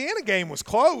Louisiana game was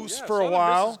close Yeah, for Southern a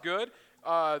while. Miss is good.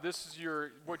 This is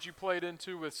what you played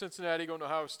into with Cincinnati going to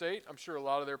Ohio State. I'm sure a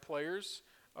lot of their players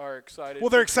are excited.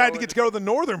 Well, they're excited to get to go to the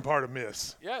northern part of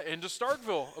Miss. Yeah, into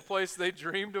Starkville, a place they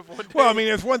dreamed of one day. Well, I mean,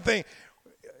 it's one thing.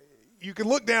 You can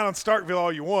look down on Starkville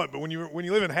all you want, but when you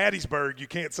live in Hattiesburg, you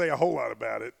can't say a whole lot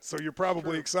about it. So you're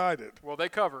probably excited. Well, they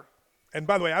cover. And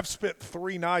by the way, I've spent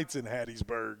 3 nights in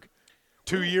Hattiesburg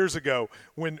 2 years ago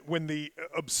when the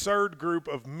absurd group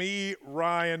of me,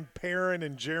 Ryan, Perrin,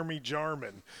 and Jeremy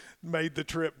Jarman made the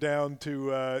trip down to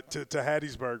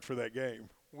Hattiesburg for that game.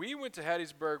 We went to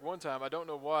Hattiesburg one time. I don't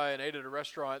know why, and ate at a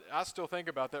restaurant. I still think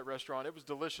about that restaurant. It was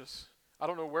delicious. I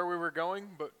don't know where we were going,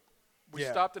 but we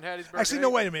stopped in Hattiesburg. Actually, no,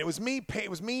 wait a minute. It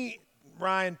was me,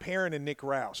 Ryan, Perrin, and Nick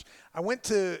Roush. I went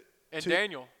to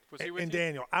Daniel. Was he with and you?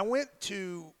 Daniel. I went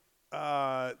to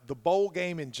the bowl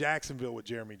game in Jacksonville with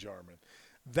Jeremy Jarman.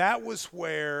 That was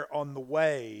where, on the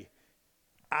way,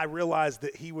 I realized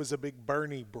that he was a big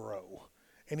Bernie bro.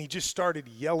 And he just started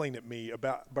yelling at me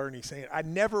about Bernie, saying, I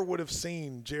never would have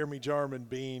seen Jeremy Jarman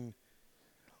being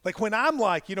 – like when I'm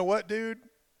like, you know what, dude?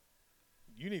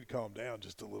 you need to calm down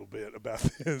just a little bit about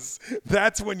this.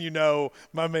 That's when you know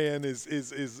my man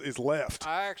is left.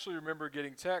 I actually remember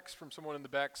getting texts from someone in the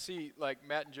back seat, like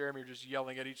Matt and Jeremy are just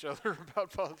yelling at each other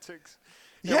about politics.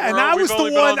 Yeah, and I we've was the only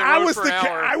been one. on the I road was for an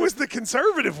hour. I was the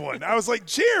conservative one. I was like,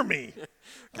 Jeremy,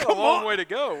 Got come a long on, way to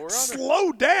go. We're on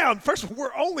slow down. First,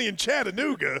 we're only in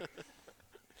Chattanooga.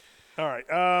 All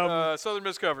right. Southern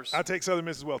Miss covers. I'll take Southern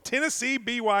Miss as well. Tennessee,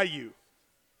 BYU.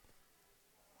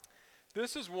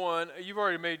 This is one you've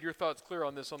already made your thoughts clear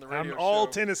on this on the radio I'm all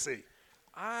show. Tennessee.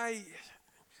 I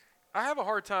have a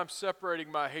hard time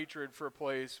separating my hatred for a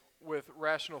place with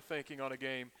rational thinking on a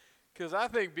game because I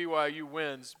think BYU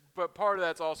wins, but part of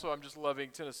that's also I'm just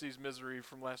loving Tennessee's misery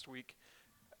from last week.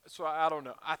 So I don't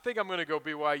know. I think I'm going to go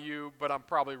BYU, but I'm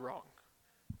probably wrong.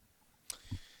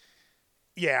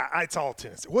 Yeah, it's all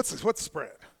Tennessee. What's the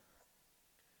spread?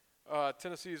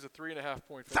 Tennessee is a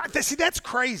 3.5-point favorite. See, that's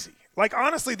crazy. Like,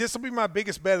 honestly, this will be my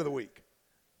biggest bet of the week.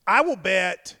 I will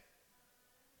bet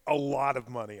a lot of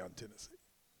money on Tennessee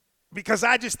because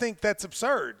I just think that's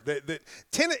absurd.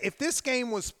 If this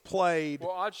game was played – Well,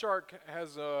 OddsShark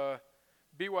has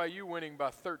BYU winning by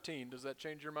 13. Does that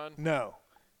change your mind? No.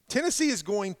 Tennessee is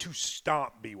going to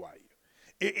stomp BYU.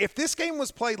 If this game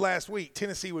was played last week,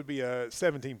 Tennessee would be a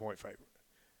 17-point favorite.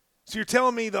 So you're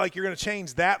telling me that, like, you're going to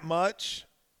change that much?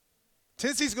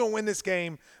 Tennessee's going to win this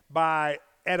game by,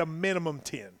 at a minimum,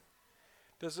 10.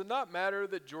 Does it not matter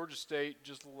that Georgia State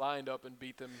just lined up and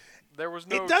beat them? There was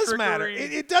no It does trickery. matter.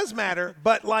 It does matter.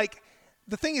 But, like,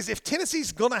 the thing is, if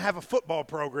Tennessee's going to have a football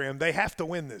program, they have to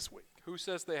win this week. Who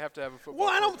says they have to have a football Well,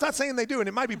 program? I'm not saying they do, and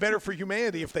it might be better for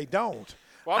humanity if they don't.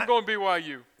 Well, I'm going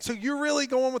BYU. So you're really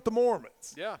going with the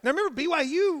Mormons? Yeah. Now, remember,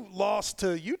 BYU lost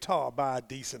to Utah by a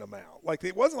decent amount. Like,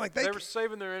 it wasn't like They were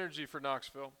saving their energy for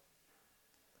Knoxville.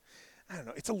 I don't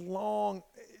know. It's a long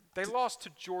 – They lost to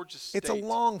Georgia State. It's a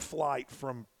long flight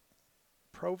from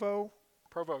Provo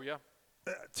yeah.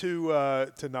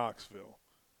 to Knoxville.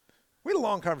 We had a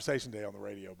long conversation today on the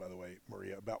radio, by the way,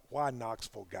 Maria, about why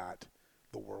Knoxville got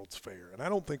the World's Fair. And I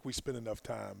don't think we spent enough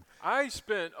time. I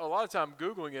spent a lot of time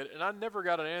Googling it, and I never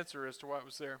got an answer as to why it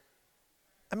was there.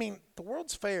 I mean, the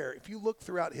World's Fair, if you look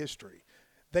throughout history,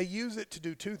 they use it to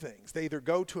do two things. They either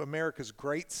go to America's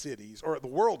great cities or the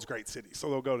world's great cities. So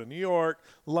they'll go to New York,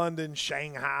 London,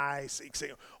 Shanghai,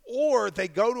 or they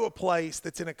go to a place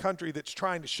that's in a country that's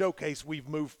trying to showcase we've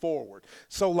moved forward.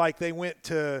 So like they went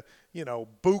to,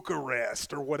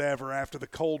 Bucharest or whatever after the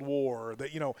Cold War.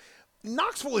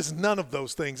 Knoxville is none of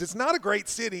those things. It's not a great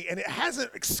city, and it hasn't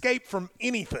escaped from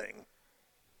anything.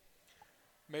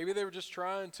 Maybe they were just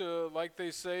trying to, like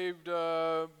they saved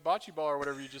Bocce Ball or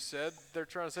whatever you just said. They're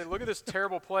trying to say, look at this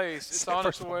terrible place. It's on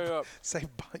its way up.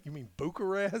 You mean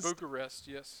Bucharest? Bucharest,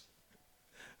 yes.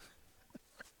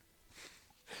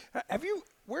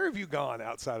 Where have you gone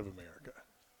outside of America?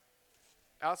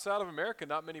 Outside of America,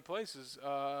 not many places.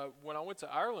 When I went to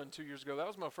Ireland 2 years ago, that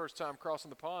was my first time crossing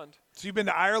the pond. So you've been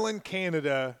to Ireland,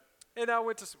 Canada. And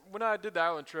when I did the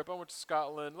Ireland trip, I went to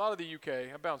Scotland, a lot of the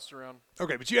UK. I bounced around.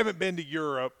 Okay, but you haven't been to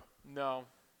Europe. No.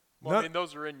 Well, I mean,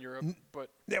 those are in Europe, but.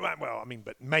 Yeah,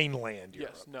 but mainland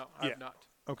Europe. Yes, no, I have not.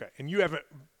 Okay, and you haven't.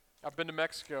 I've been to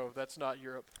Mexico. That's not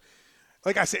Europe.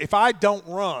 Like I said, if I don't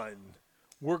run,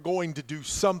 we're going to do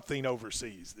something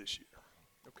overseas this year.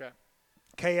 Okay.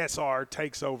 KSR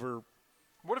takes over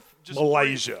what if just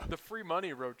Malaysia. The free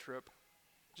money road trip.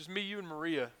 Just me, you, and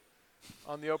Maria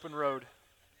on the open road.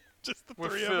 Just the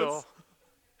with three Phil. of us.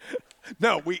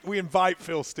 No, we invite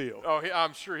Phil Steele. Oh,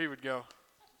 I'm sure he would go.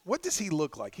 What does he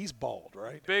look like? He's bald,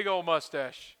 right? Big old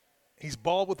mustache. He's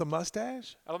bald with a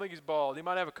mustache? I don't think he's bald. He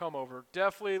might have a come-over.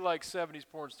 Definitely like 70s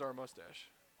porn star mustache.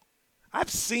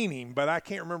 I've seen him, but I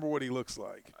can't remember what he looks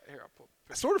like. Here, I'll pull.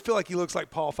 I sort of feel like he looks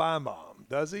like Paul Feinbaum.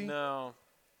 Does he? No.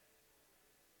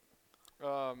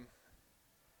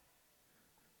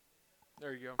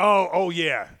 There you go. Oh,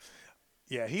 yeah.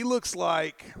 Yeah, he looks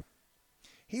like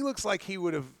he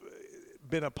would have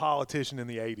been a politician in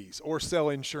the 80s or sell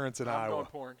insurance in I'm Iowa. going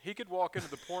porn. He could walk into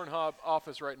the Pornhub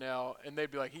office right now, and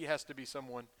they'd be like, he has to be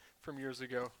someone from years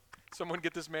ago. Someone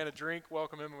get this man a drink,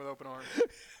 welcome him with open arms.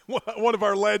 One of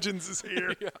our legends is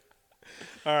here. Yeah.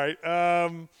 All right.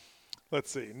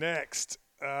 Let's see. Next,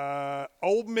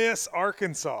 Ole Miss,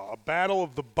 Arkansas, a battle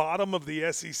of the bottom of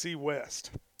the SEC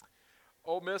West.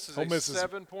 Ole Miss is Ole a Miss is-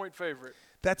 7-point favorite.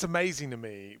 That's amazing to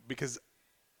me because,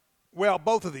 well,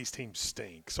 both of these teams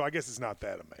stink, so I guess it's not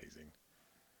that amazing.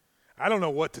 I don't know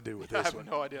what to do with this I have one.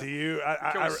 no idea. Do you?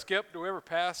 Can we skip? Do we ever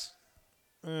pass?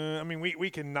 I mean,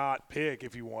 we can not pick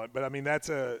if you want, but I mean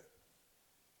that's I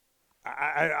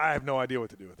have no idea what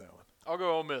to do with that one. I'll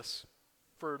go Ole Miss.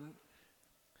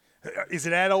 Is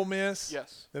it at Ole Miss?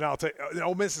 Yes. Then I'll take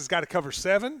Ole Miss has got to cover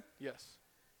 7? Yes.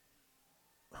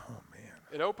 Oh, man.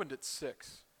 It opened at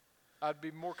 6. I'd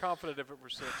be more confident if it were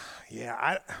 6.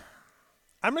 Yeah,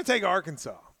 I'm going to take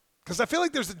Arkansas because I feel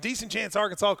like there's a decent chance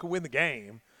Arkansas could win the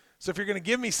game. So if you're going to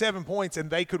give me 7 points and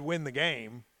they could win the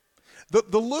game,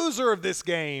 the loser of this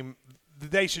game,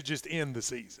 they should just end the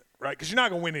season, right? Because you're not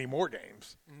going to win any more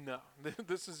games. No.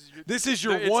 This is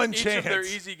your one each chance. Of their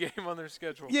easy game on their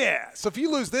schedule. Yeah. So if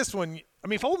you lose this one, I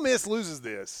mean, if Ole Miss loses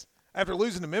this after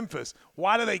losing to Memphis,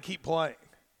 why do they keep playing?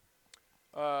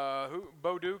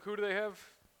 Bo Duke, who do they have?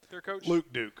 Their coach?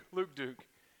 Luke Duke. Luke Duke.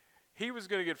 He was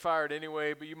going to get fired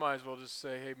anyway, but you might as well just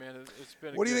say, hey, man, it's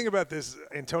been What do you think about this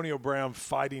Antonio Brown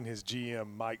fighting his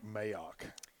GM, Mike Mayock?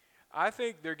 I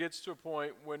think there gets to a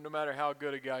point when no matter how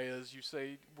good a guy is, you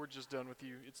say, we're just done with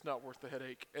you. It's not worth the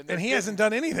headache. And he hasn't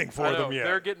done anything for them yet.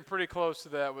 They're getting pretty close to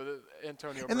that with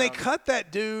Antonio Brown. And they cut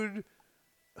that dude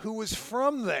who was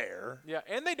from there. Yeah,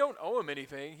 and they don't owe him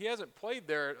anything. He hasn't played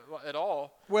there at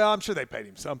all. Well, I'm sure they paid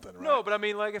him something, right? No, but I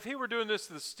mean, like, if he were doing this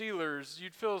to the Steelers,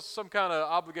 you'd feel some kind of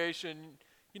obligation,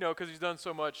 you know, because he's done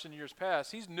so much in years past.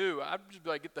 He's new. I'd just be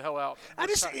like, get the hell out.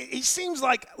 He seems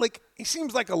like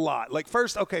a lot. Like,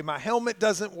 first, okay, my helmet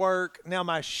doesn't work. Now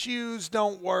my shoes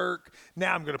don't work.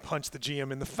 Now I'm going to punch the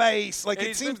GM in the face. Like,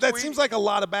 that seems like a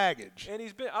lot of baggage. And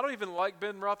I don't even like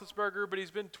Ben Roethlisberger, but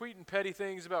he's been tweeting petty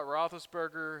things about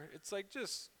Roethlisberger. It's like,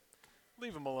 just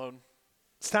leave him alone.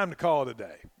 It's time to call it a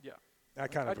day. Yeah.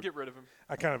 I'd get rid of him.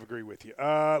 I kind of agree with you.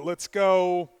 Let's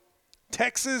go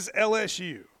Texas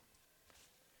LSU.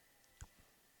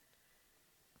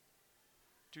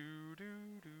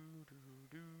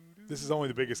 This is only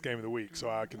the biggest game of the week, so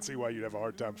I can see why you'd have a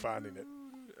hard time finding it.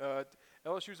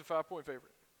 LSU's a 5-point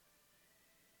favorite.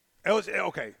 LSU,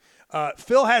 okay.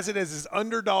 Phil has it as his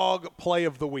underdog play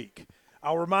of the week.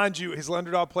 I'll remind you, his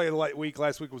underdog play of the week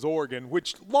last week was Oregon,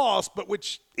 which lost, but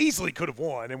which easily could have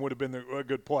won and would have been a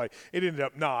good play. It ended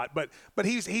up not, but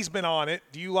he's been on it.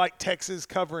 Do you like Texas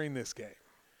covering this game?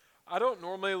 I don't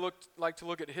normally like to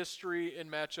look at history in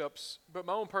matchups, but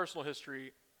my own personal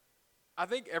history, I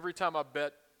think every time I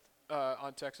bet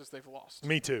on Texas, they've lost.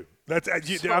 Me too. I'm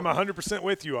 100%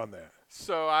 with you on that.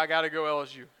 So I got to go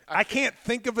LSU. I can't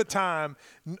think of a time.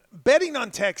 Betting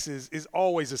on Texas is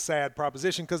always a sad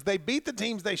proposition because they beat the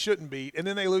teams they shouldn't beat, and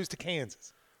then they lose to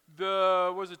Kansas.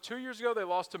 Was it 2 years ago they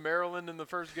lost to Maryland in the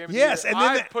first game of the year? And then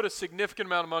I put a significant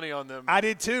amount of money on them. I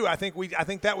did too. I think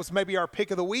that was maybe our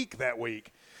pick of the week that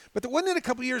week. But wasn't it a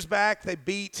couple years back they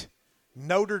beat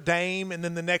Notre Dame and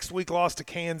then the next week lost to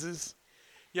Kansas?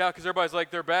 Yeah, because everybody's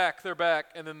like, they're back,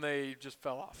 and then they just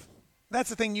fell off. That's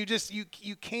the thing. You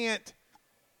can't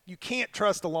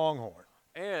trust a Longhorn.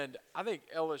 And I think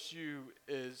LSU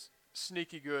is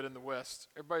sneaky good in the West.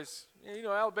 Everybody's,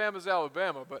 Alabama's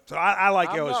Alabama, but so I like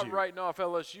LSU. I'm not writing off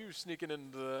LSU sneaking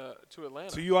to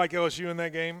Atlanta. So you like LSU in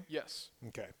that game? Yes.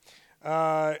 Okay.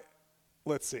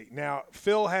 Let's see. Now,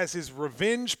 Phil has his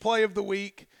revenge play of the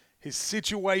week, his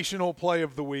situational play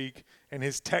of the week, and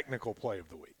his technical play of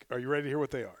the week. Are you ready to hear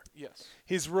what they are? Yes.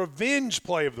 His revenge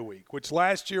play of the week, which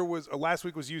last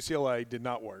week was UCLA, did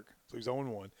not work, so he's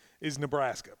 0-1, is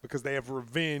Nebraska because they have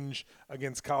revenge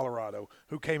against Colorado,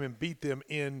 who came and beat them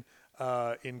in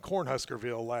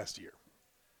Cornhuskerville last year.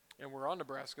 And we're on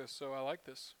Nebraska, so I like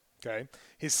this. Okay.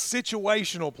 His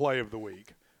situational play of the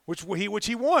week, which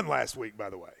he won last week, by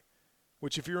the way,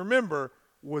 which, if you remember,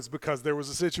 was because there was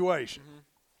a situation. Mm-hmm.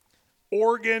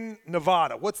 Oregon,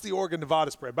 Nevada. What's the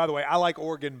Oregon-Nevada spread? By the way, I like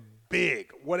Oregon big.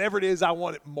 Whatever it is, I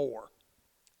want it more.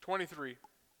 23.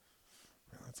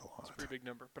 That's a lot. That's a pretty big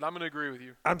number, but I'm going to agree with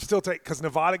you. I'm still taking – because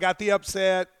Nevada got the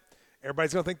upset.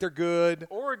 Everybody's going to think they're good.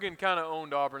 Oregon kind of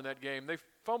owned Auburn that game. They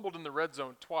fumbled in the red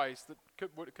zone twice. That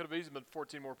could have easily been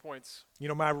 14 more points.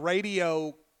 My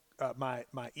radio my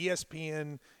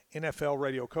ESPN NFL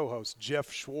radio co-host,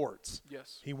 Jeff Schwartz,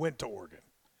 yes, he went to Oregon.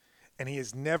 And he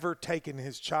has never taken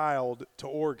his child to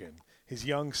Oregon, his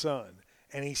young son.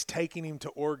 And he's taking him to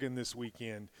Oregon this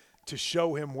weekend to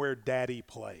show him where Daddy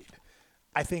played.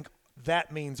 I think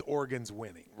that means Oregon's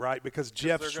winning, right? Because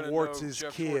Jeff Schwartz's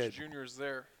kid. Schwartz Jr. is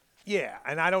there. Yeah,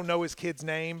 and I don't know his kid's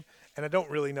name, and I don't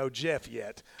really know Jeff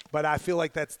yet. But I feel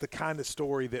like that's the kind of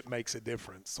story that makes a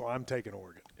difference. So I'm taking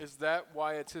Oregon. Is that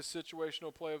why it's his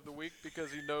situational play of the week?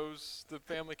 Because he knows the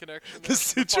family connection? The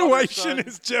situation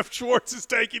is Jeff Schwartz is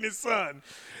taking his son.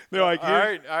 They're like, all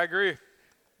right, I agree.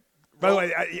 By the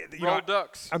way, roll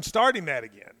Ducks. I'm starting that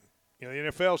again. The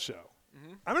NFL show.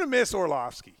 Mm-hmm. I'm going to miss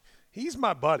Orlovsky. He's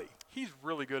my buddy. He's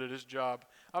really good at his job.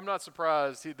 I'm not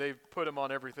surprised they've put him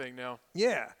on everything now.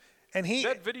 Yeah. And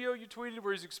that video you tweeted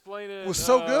where he's explaining was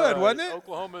so good, wasn't it?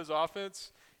 Oklahoma's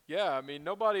offense. Yeah, I mean,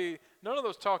 none of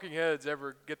those talking heads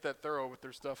ever get that thorough with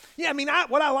their stuff. Yeah, I mean,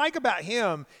 what I like about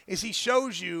him is he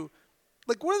shows you,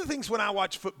 like, one of the things when I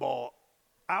watch football,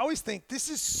 I always think this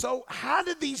is so – how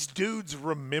did these dudes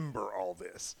remember all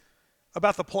this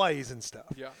about the plays and stuff?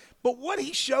 Yeah. But what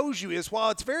he shows you is while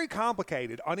it's very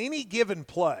complicated, on any given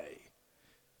play,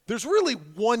 there's really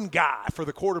one guy for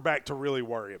the quarterback to really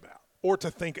worry about or to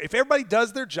think. If everybody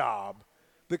does their job,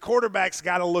 the quarterback's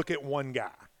got to look at one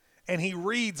guy. And he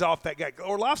reads off that guy.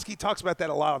 Orlovsky talks about that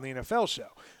a lot on the NFL show,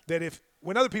 that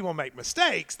when other people make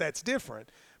mistakes, that's different.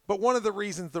 But one of the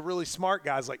reasons the really smart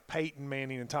guys like Peyton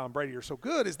Manning and Tom Brady are so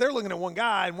good is they're looking at one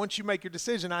guy, and once you make your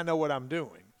decision, I know what I'm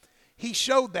doing. He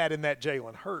showed that in that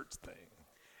Jalen Hurts thing.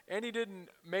 And he didn't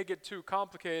make it too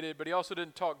complicated, but he also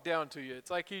didn't talk down to you.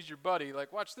 It's like he's your buddy.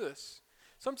 Like, watch this.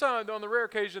 Sometimes, on the rare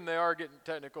occasion, they are getting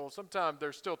technical. Sometimes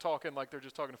they're still talking like they're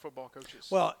just talking to football coaches.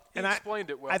 Well, he explained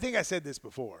it well. I think I said this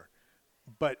before,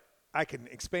 but I can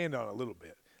expand on it a little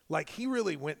bit. Like, he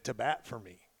really went to bat for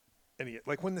me. And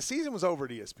like, when the season was over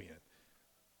at ESPN,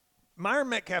 Myron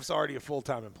Metcalf's already a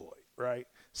full-time employee, right?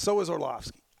 So is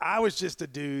Orlovsky. I was just a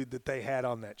dude that they had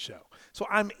on that show. So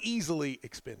I'm easily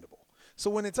expendable. So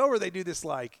when it's over, they do this,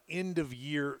 like,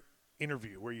 end-of-year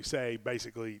interview where you say,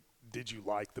 basically, did you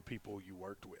like the people you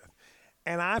worked with?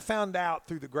 And I found out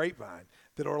through the grapevine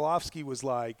that Orlovsky was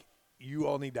like, you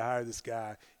all need to hire this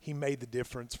guy. He made the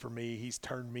difference for me. He's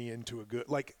turned me into a good –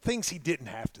 like, things he didn't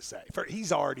have to say.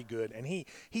 He's already good, and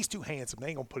he's too handsome. They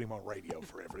ain't going to put him on radio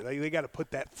forever. They got to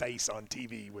put that face on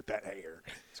TV with that hair.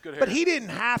 It's good hair. But he didn't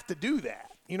have to do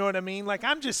that. You know what I mean? Like,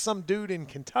 I'm just some dude in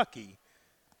Kentucky.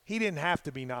 He didn't have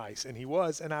to be nice, and he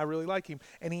was, and I really like him.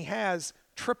 And he has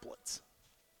triplets.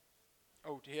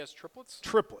 Oh, he has triplets?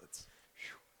 Triplets.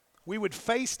 We would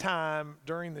FaceTime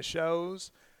during the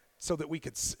shows so that we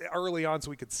could early on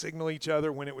so we could signal each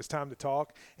other when it was time to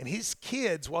talk. And his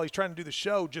kids, while he's trying to do the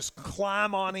show, just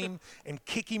climb on him and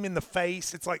kick him in the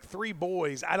face. It's like three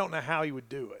boys. I don't know how he would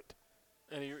do it.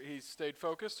 And he stayed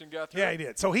focused and got through Yeah, it? he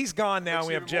did. So he's gone now. Makes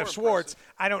We it have even more Jeff Schwartz.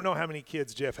 impressive. I don't know how many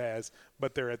kids Jeff has,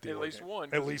 but they're at the At Oregon least game. one,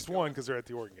 'cause At he's least going. one because they're at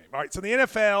the Oregon game. All right, so the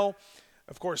NFL,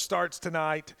 of course, starts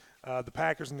tonight. The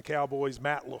Packers and the Cowboys.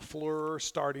 Matt LaFleur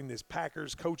starting this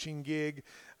Packers coaching gig.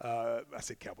 I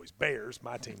said Cowboys, Bears,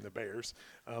 my team, the Bears.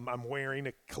 I'm wearing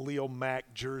a Khalil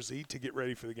Mack jersey to get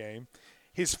ready for the game.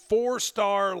 His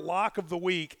 4-star lock of the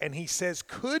week, and he says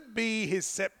could be his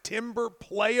September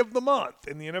play of the month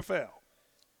in the NFL.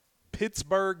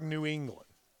 Pittsburgh, New England.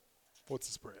 What's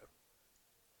the spread?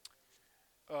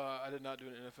 I did not do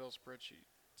an NFL spreadsheet,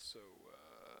 so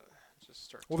just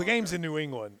start. Well, the game's in New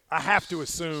England. I have to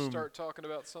assume. Start talking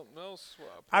about something else. Well,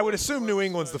 I would assume New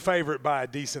England's the favorite by a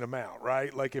decent amount,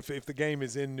 right? Like if the game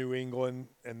is in New England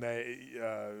and they.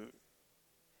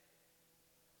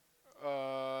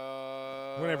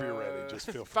 Whenever you're ready, just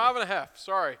feel free. 5.5.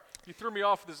 Sorry, you threw me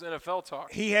off with this NFL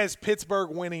talk. He has Pittsburgh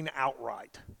winning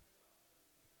outright.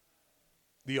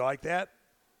 Do you like that?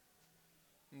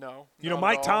 No. You know, not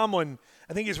Mike at all. Tomlin,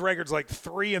 I think his record's like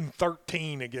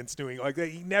 3-13 against New England. Like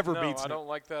he never No, beats. I don't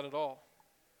like that at all.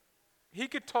 He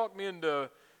could talk me into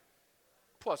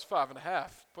plus 5.5,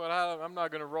 but I'm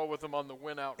not going to roll with him on the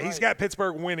win outright. He's got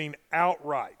Pittsburgh winning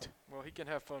outright. Well, he can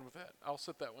have fun with that. I'll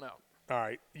sit that one out. All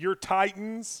right. Your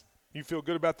Titans, you feel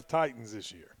good about the Titans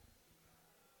this year?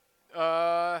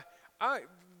 Well,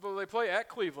 they play at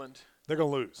Cleveland. They're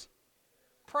going to lose.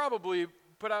 Probably,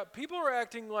 but people are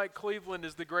acting like Cleveland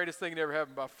is the greatest thing that ever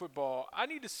happened by football. I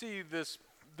need to see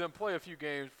them play a few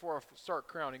games before I start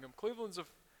crowning them. Cleveland's a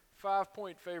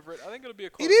 5-point favorite. I think it'll be a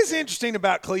close It is game. interesting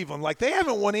about Cleveland. Like, they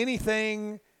haven't won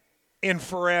anything in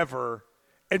forever,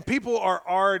 and people are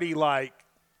already, like,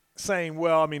 saying,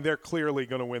 well, I mean, they're clearly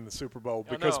going to win the Super Bowl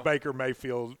I because know. Baker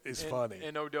Mayfield is funny.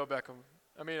 And Odell Beckham.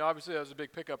 I mean, obviously that was a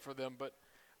big pickup for them, but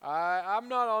I'm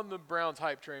not on the Browns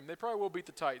hype train. They probably will beat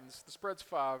the Titans. The spread's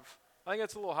 5. I think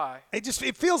that's a little high. It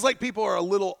feels like people are a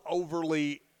little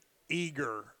overly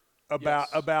eager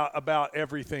about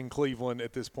everything Cleveland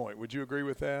at this point. Would you agree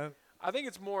with that? I think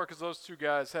it's more because those two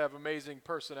guys have amazing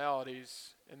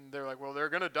personalities, and they're like, well, they're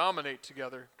going to dominate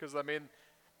together. Because, I mean,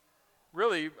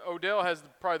 really, Odell has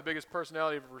probably the biggest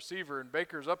personality of a receiver, and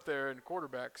Baker's up there in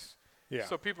quarterbacks. Yeah.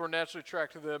 So people are naturally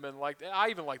attracted to them, and I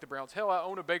even like the Browns. Hell, I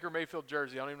own a Baker Mayfield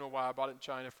jersey. I don't even know why I bought it in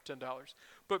China for $10.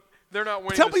 But they're not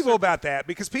winning. Tell people about that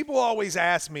because people always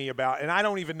ask me about, and I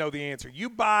don't even know the answer. You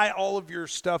buy all of your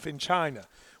stuff in China,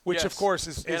 which Yes. of course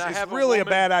is And I have a really a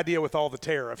woman- bad idea with all the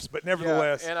tariffs. But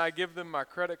nevertheless, Yeah, and I give them my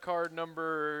credit card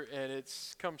number, and it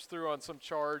comes through on some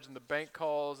charge, and the bank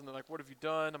calls, and they're like, what have you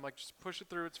done? I'm like, just push it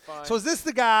through. It's fine. so is this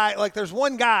the guy? Like, there's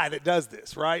one guy that does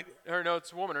this, right? No,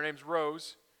 it's a woman. Her name's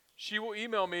Rose. She will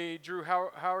email me, Drew,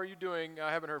 how are you doing?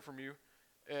 I haven't heard from you.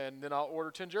 And then I'll order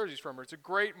 10 jerseys from her. It's a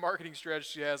great marketing strategy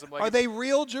she has. I'm like, Are they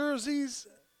real jerseys?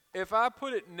 if I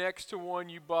put it next to one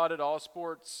you bought at All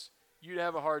Sports, you'd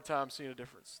have a hard time seeing a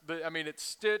difference. It's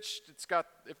stitched. It's got,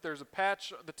 if there's a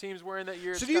patch the team's wearing that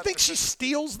year. So do you think she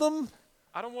steals them?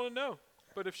 I don't want to know.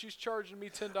 But if she's charging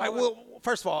me $10. Well,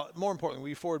 first of all, more importantly, will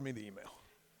you forward me the email?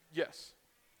 Yes.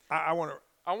 I want to.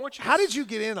 I want you. How did you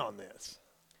get in on this?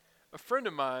 A friend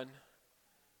of mine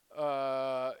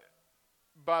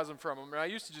buys them from him. And I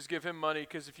used to just give him money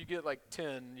because if you get like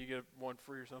 10, you get one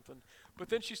free or something. But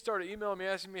then she started emailing me,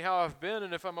 asking me how I've been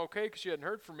and if I'm okay because she hadn't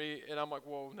heard from me. And I'm like,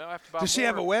 well, now I have to buy more. Does she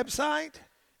have a website?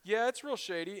 Yeah, it's real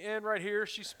shady. And right here,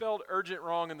 she spelled urgent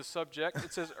wrong in the subject.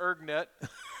 It says ErgNet.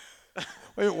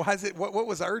 Wait, why is it? What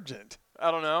was urgent?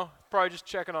 I don't know. Probably just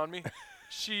checking on me.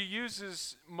 She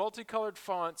uses multicolored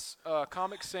fonts,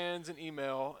 Comic Sans, and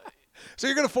email. So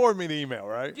you're going to forward me the email,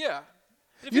 right? Yeah.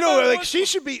 If You know, buy like one- she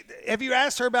should be. Have you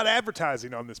asked her about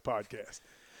advertising on this podcast?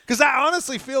 Because I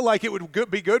honestly feel like it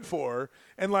would be good for her.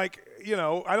 And like,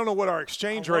 I don't know what our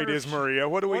exchange I rate wonder is, if Maria.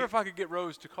 What do I we? wonder if I could get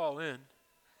Rose to call in.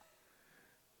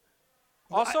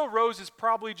 Also, Rose is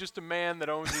probably just a man that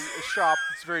owns a shop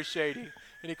that's very shady,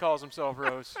 and he calls himself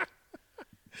Rose.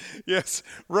 Yes,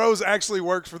 Rose actually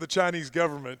works for the Chinese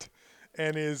government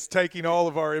and is taking all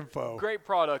of our info. Great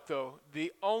product, though.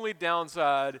 The only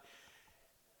downside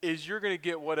is you're going to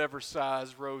get whatever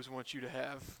size Rose wants you to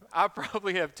have. I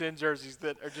probably have 10 jerseys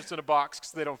that are just in a box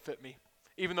because they don't fit me,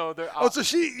 even though they're. Oh,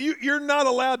 so you're not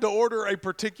allowed to order a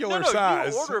particular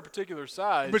size. You order a particular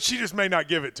size. But she just may not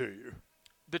give it to you.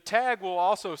 The tag will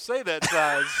also say that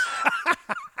size.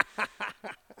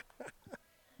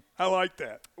 I like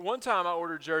that. One time I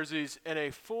ordered jerseys and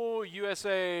a full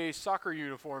USA soccer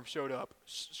uniform showed up.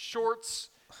 Shorts,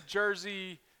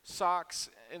 jersey, socks.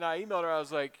 And I emailed her. I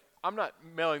was like, I'm not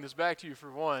mailing this back to you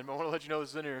for one, but I want to let you know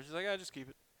this is in here. She's like, just keep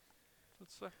it.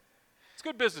 It's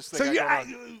good business thing.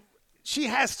 So she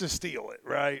has to steal it,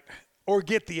 right? Or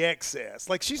get the excess.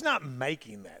 Like, she's not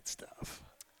making that stuff.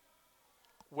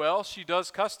 Well, she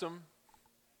does custom.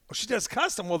 Well, she does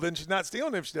custom. Well, then she's not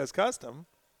stealing if she does custom.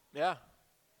 Yeah.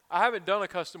 I haven't done a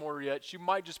custom order yet. She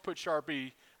might just put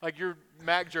Sharpie, like your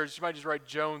Mac jersey, she might just write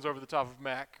Jones over the top of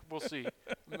Mac. We'll see.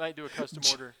 Might do a custom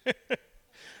order.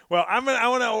 Well, I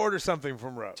want to order something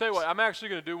from Rose. Tell you what, I'm actually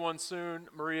going to do one soon.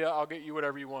 Maria, I'll get you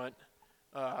whatever you want.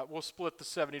 We'll split the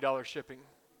 $70 shipping.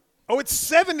 Oh,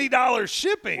 it's $70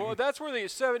 shipping. Well, that's where they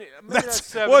 70. Maybe that's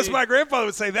 70. Well, as my grandfather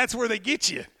would say, that's where they get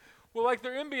you. Well, like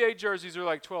their NBA jerseys are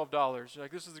like $12. You're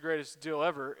like, this is the greatest deal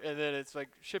ever, and then it's like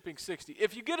shipping $60.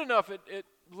 If you get enough, it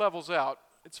levels out.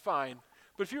 It's fine.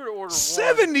 But if you were to order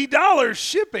 $70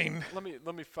 shipping. let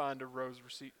me find a Rose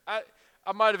receipt. I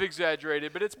might have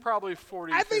exaggerated, but it's probably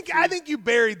 40. I think you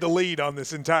buried the lead on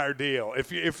this entire deal.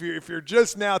 If you're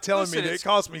just now telling me that it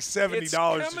cost me $70 to ship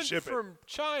it's coming from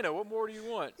China. What more do you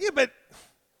want? Yeah, but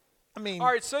I mean, All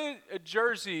right, say a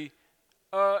jersey.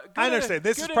 I understand.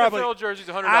 This is good probably NFL jersey's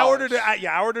 $100.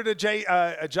 I ordered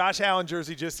a Josh Allen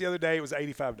jersey just the other day. It was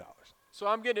 $85. So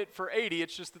I'm getting it for $80.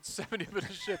 It's just that 70 of it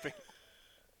is shipping.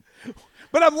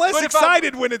 But I'm less But if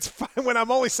excited when I'm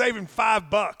only saving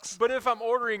 $5. But if I'm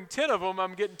ordering 10 of them,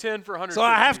 I'm getting 10 for $150. So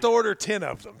I have to order 10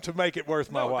 of them to make it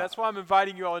worth my No, while. that's why I'm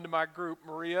inviting you all into my group,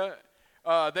 Maria.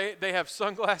 They have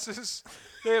sunglasses.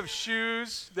 They have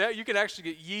shoes. You can actually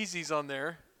get Yeezys on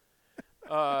there.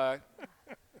 There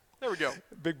we go.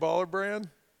 Big Baller brand.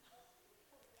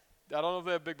 I don't know if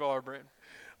they have Big Baller brand.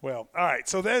 Well, all right.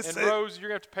 So that's And Rose, you're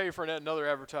going to have to pay for another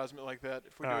advertisement like that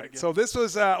if we all do it right. again. So this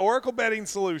was Oracle Betting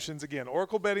Solutions. Again,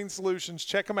 Oracle Betting Solutions.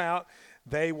 Check them out.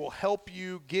 They will help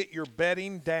you get your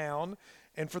betting down.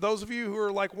 And for those of you who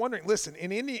are like wondering, listen,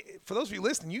 for those of you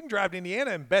listening, you can drive to Indiana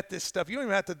and bet this stuff. You don't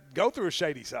even have to go through a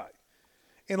shady site.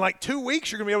 In like 2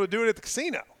 weeks, you're going to be able to do it at the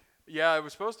casino. Yeah, it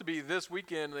was supposed to be this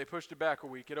weekend, and they pushed it back a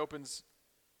week. It opens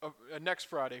next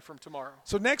Friday from tomorrow.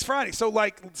 So next Friday. So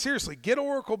like seriously, get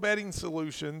Oracle Betting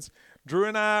Solutions. Drew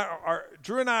and I are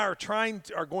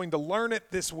going to learn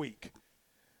it this week,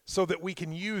 so that we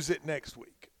can use it next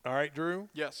week. All right, Drew?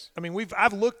 Yes. I mean,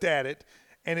 I've looked at it,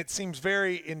 and it seems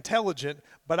very intelligent,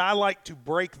 but I like to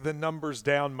break the numbers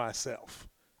down myself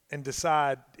and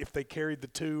decide if they carried the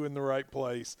 2 in the right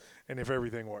place and if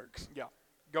everything works. Yeah.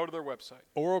 Go to their website.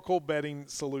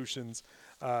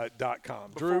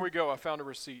 OracleBettingSolutions.com. Before Drew? we go, I found a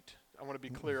receipt. I want to be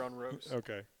clear on Rose.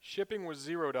 Okay. Shipping was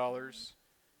 $0.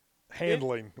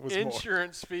 Handling was more.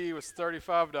 Insurance fee was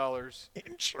 $35.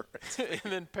 Insurance. And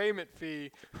then payment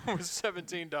fee was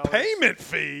 $17. Payment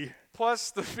fee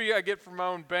Plus the fee I get from my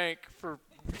own bank for.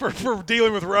 for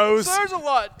dealing with Rose. So there's a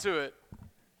lot to it.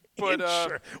 But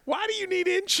Why do you need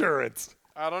insurance?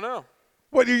 I don't know.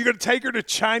 What, are you going to take her to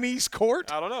Chinese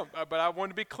court? I don't know. But I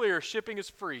want to be clear. Shipping is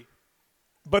free.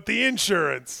 But the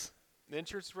insurance. The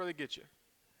insurance is where they get you.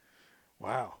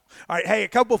 Wow. All right, hey, a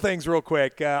couple things real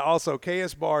quick. Also,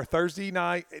 KS Bar, Thursday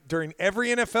night, during every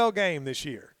NFL game this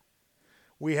year,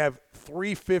 we have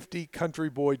 350 Country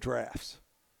Boy drafts.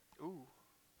 Ooh,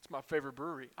 it's my favorite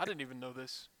brewery. I didn't even know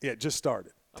this. Yeah, it just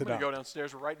started I'm tonight. going to go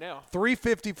downstairs right now.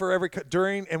 350 for every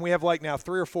during, and we have like now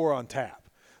 3 or 4 on tap.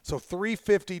 So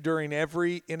 350 during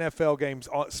every NFL games,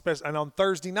 and on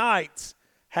Thursday nights,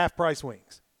 half-price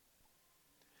wings.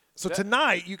 So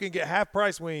tonight you can get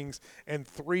half-price wings and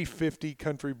 350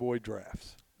 Country Boy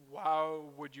drafts. Why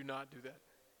would you not do that?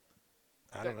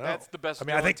 I don't know. That's the best. I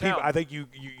mean, I think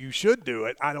you should do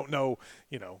it. I don't know.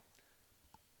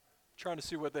 Trying to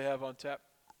see what they have on tap.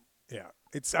 Yeah,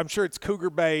 I'm sure it's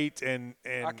Cougar Bait and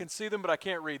I can see them, but I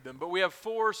can't read them. But we have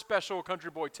 4 special Country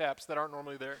Boy taps that aren't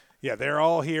normally there. Yeah, they're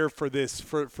all here for this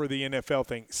for the NFL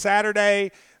thing.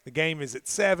 Saturday, the game is at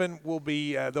 7. We'll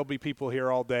be there'll be people here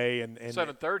all day and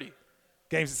 7:30.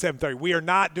 Game's at 7:30. We are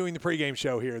not doing the pregame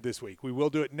show here this week. We will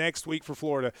do it next week for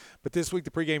Florida, but this week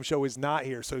the pregame show is not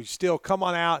here. So you still come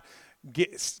on out,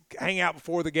 hang out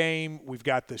before the game. We've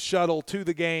got the shuttle to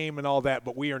the game and all that,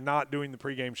 but we are not doing the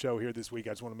pregame show here this week. I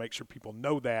just want to make sure people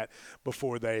know that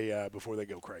before they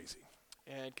go crazy.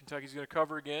 And Kentucky's going to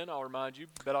cover again. I'll remind you,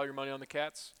 bet all your money on the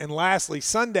Cats. And lastly,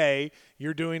 Sunday,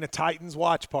 you're doing a Titans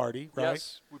watch party, right?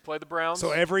 Yes, we play the Browns.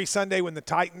 So every Sunday when the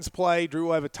Titans play, Drew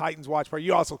will have a Titans watch party.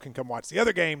 You also can come watch the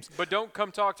other games. But don't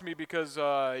come talk to me because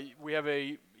we have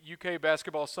a UK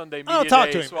Basketball Sunday Oh, media talk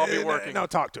day, to him. so I'll be working. No,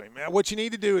 talk to him. What you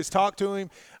need to do is talk to him.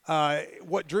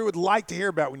 What Drew would like to hear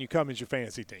about when you come is your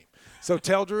fantasy team. So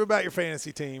tell Drew about your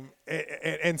fantasy team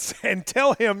and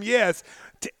tell him, yes,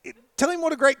 tell him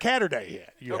what a great Catterday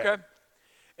you had. Okay.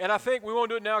 And I think we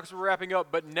won't do it now because we're wrapping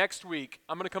up, but next week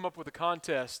I'm going to come up with a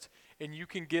contest, and you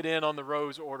can get in on the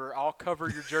Rose order. I'll cover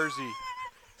your jersey.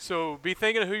 So be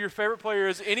thinking of who your favorite player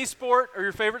is, any sport, or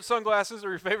your favorite sunglasses, or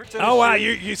your favorite tennis Oh, wow.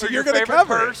 shoe, So or you're your going to favorite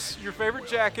cover purse, your favorite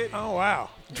jacket. Oh, wow.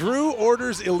 Drew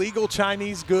orders illegal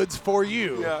Chinese goods for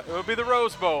you. Yeah, it'll be the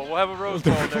Rose Bowl. We'll have a Rose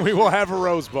Bowl next We will have a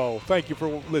Rose Bowl. Thank you for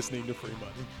listening to Free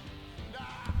Money.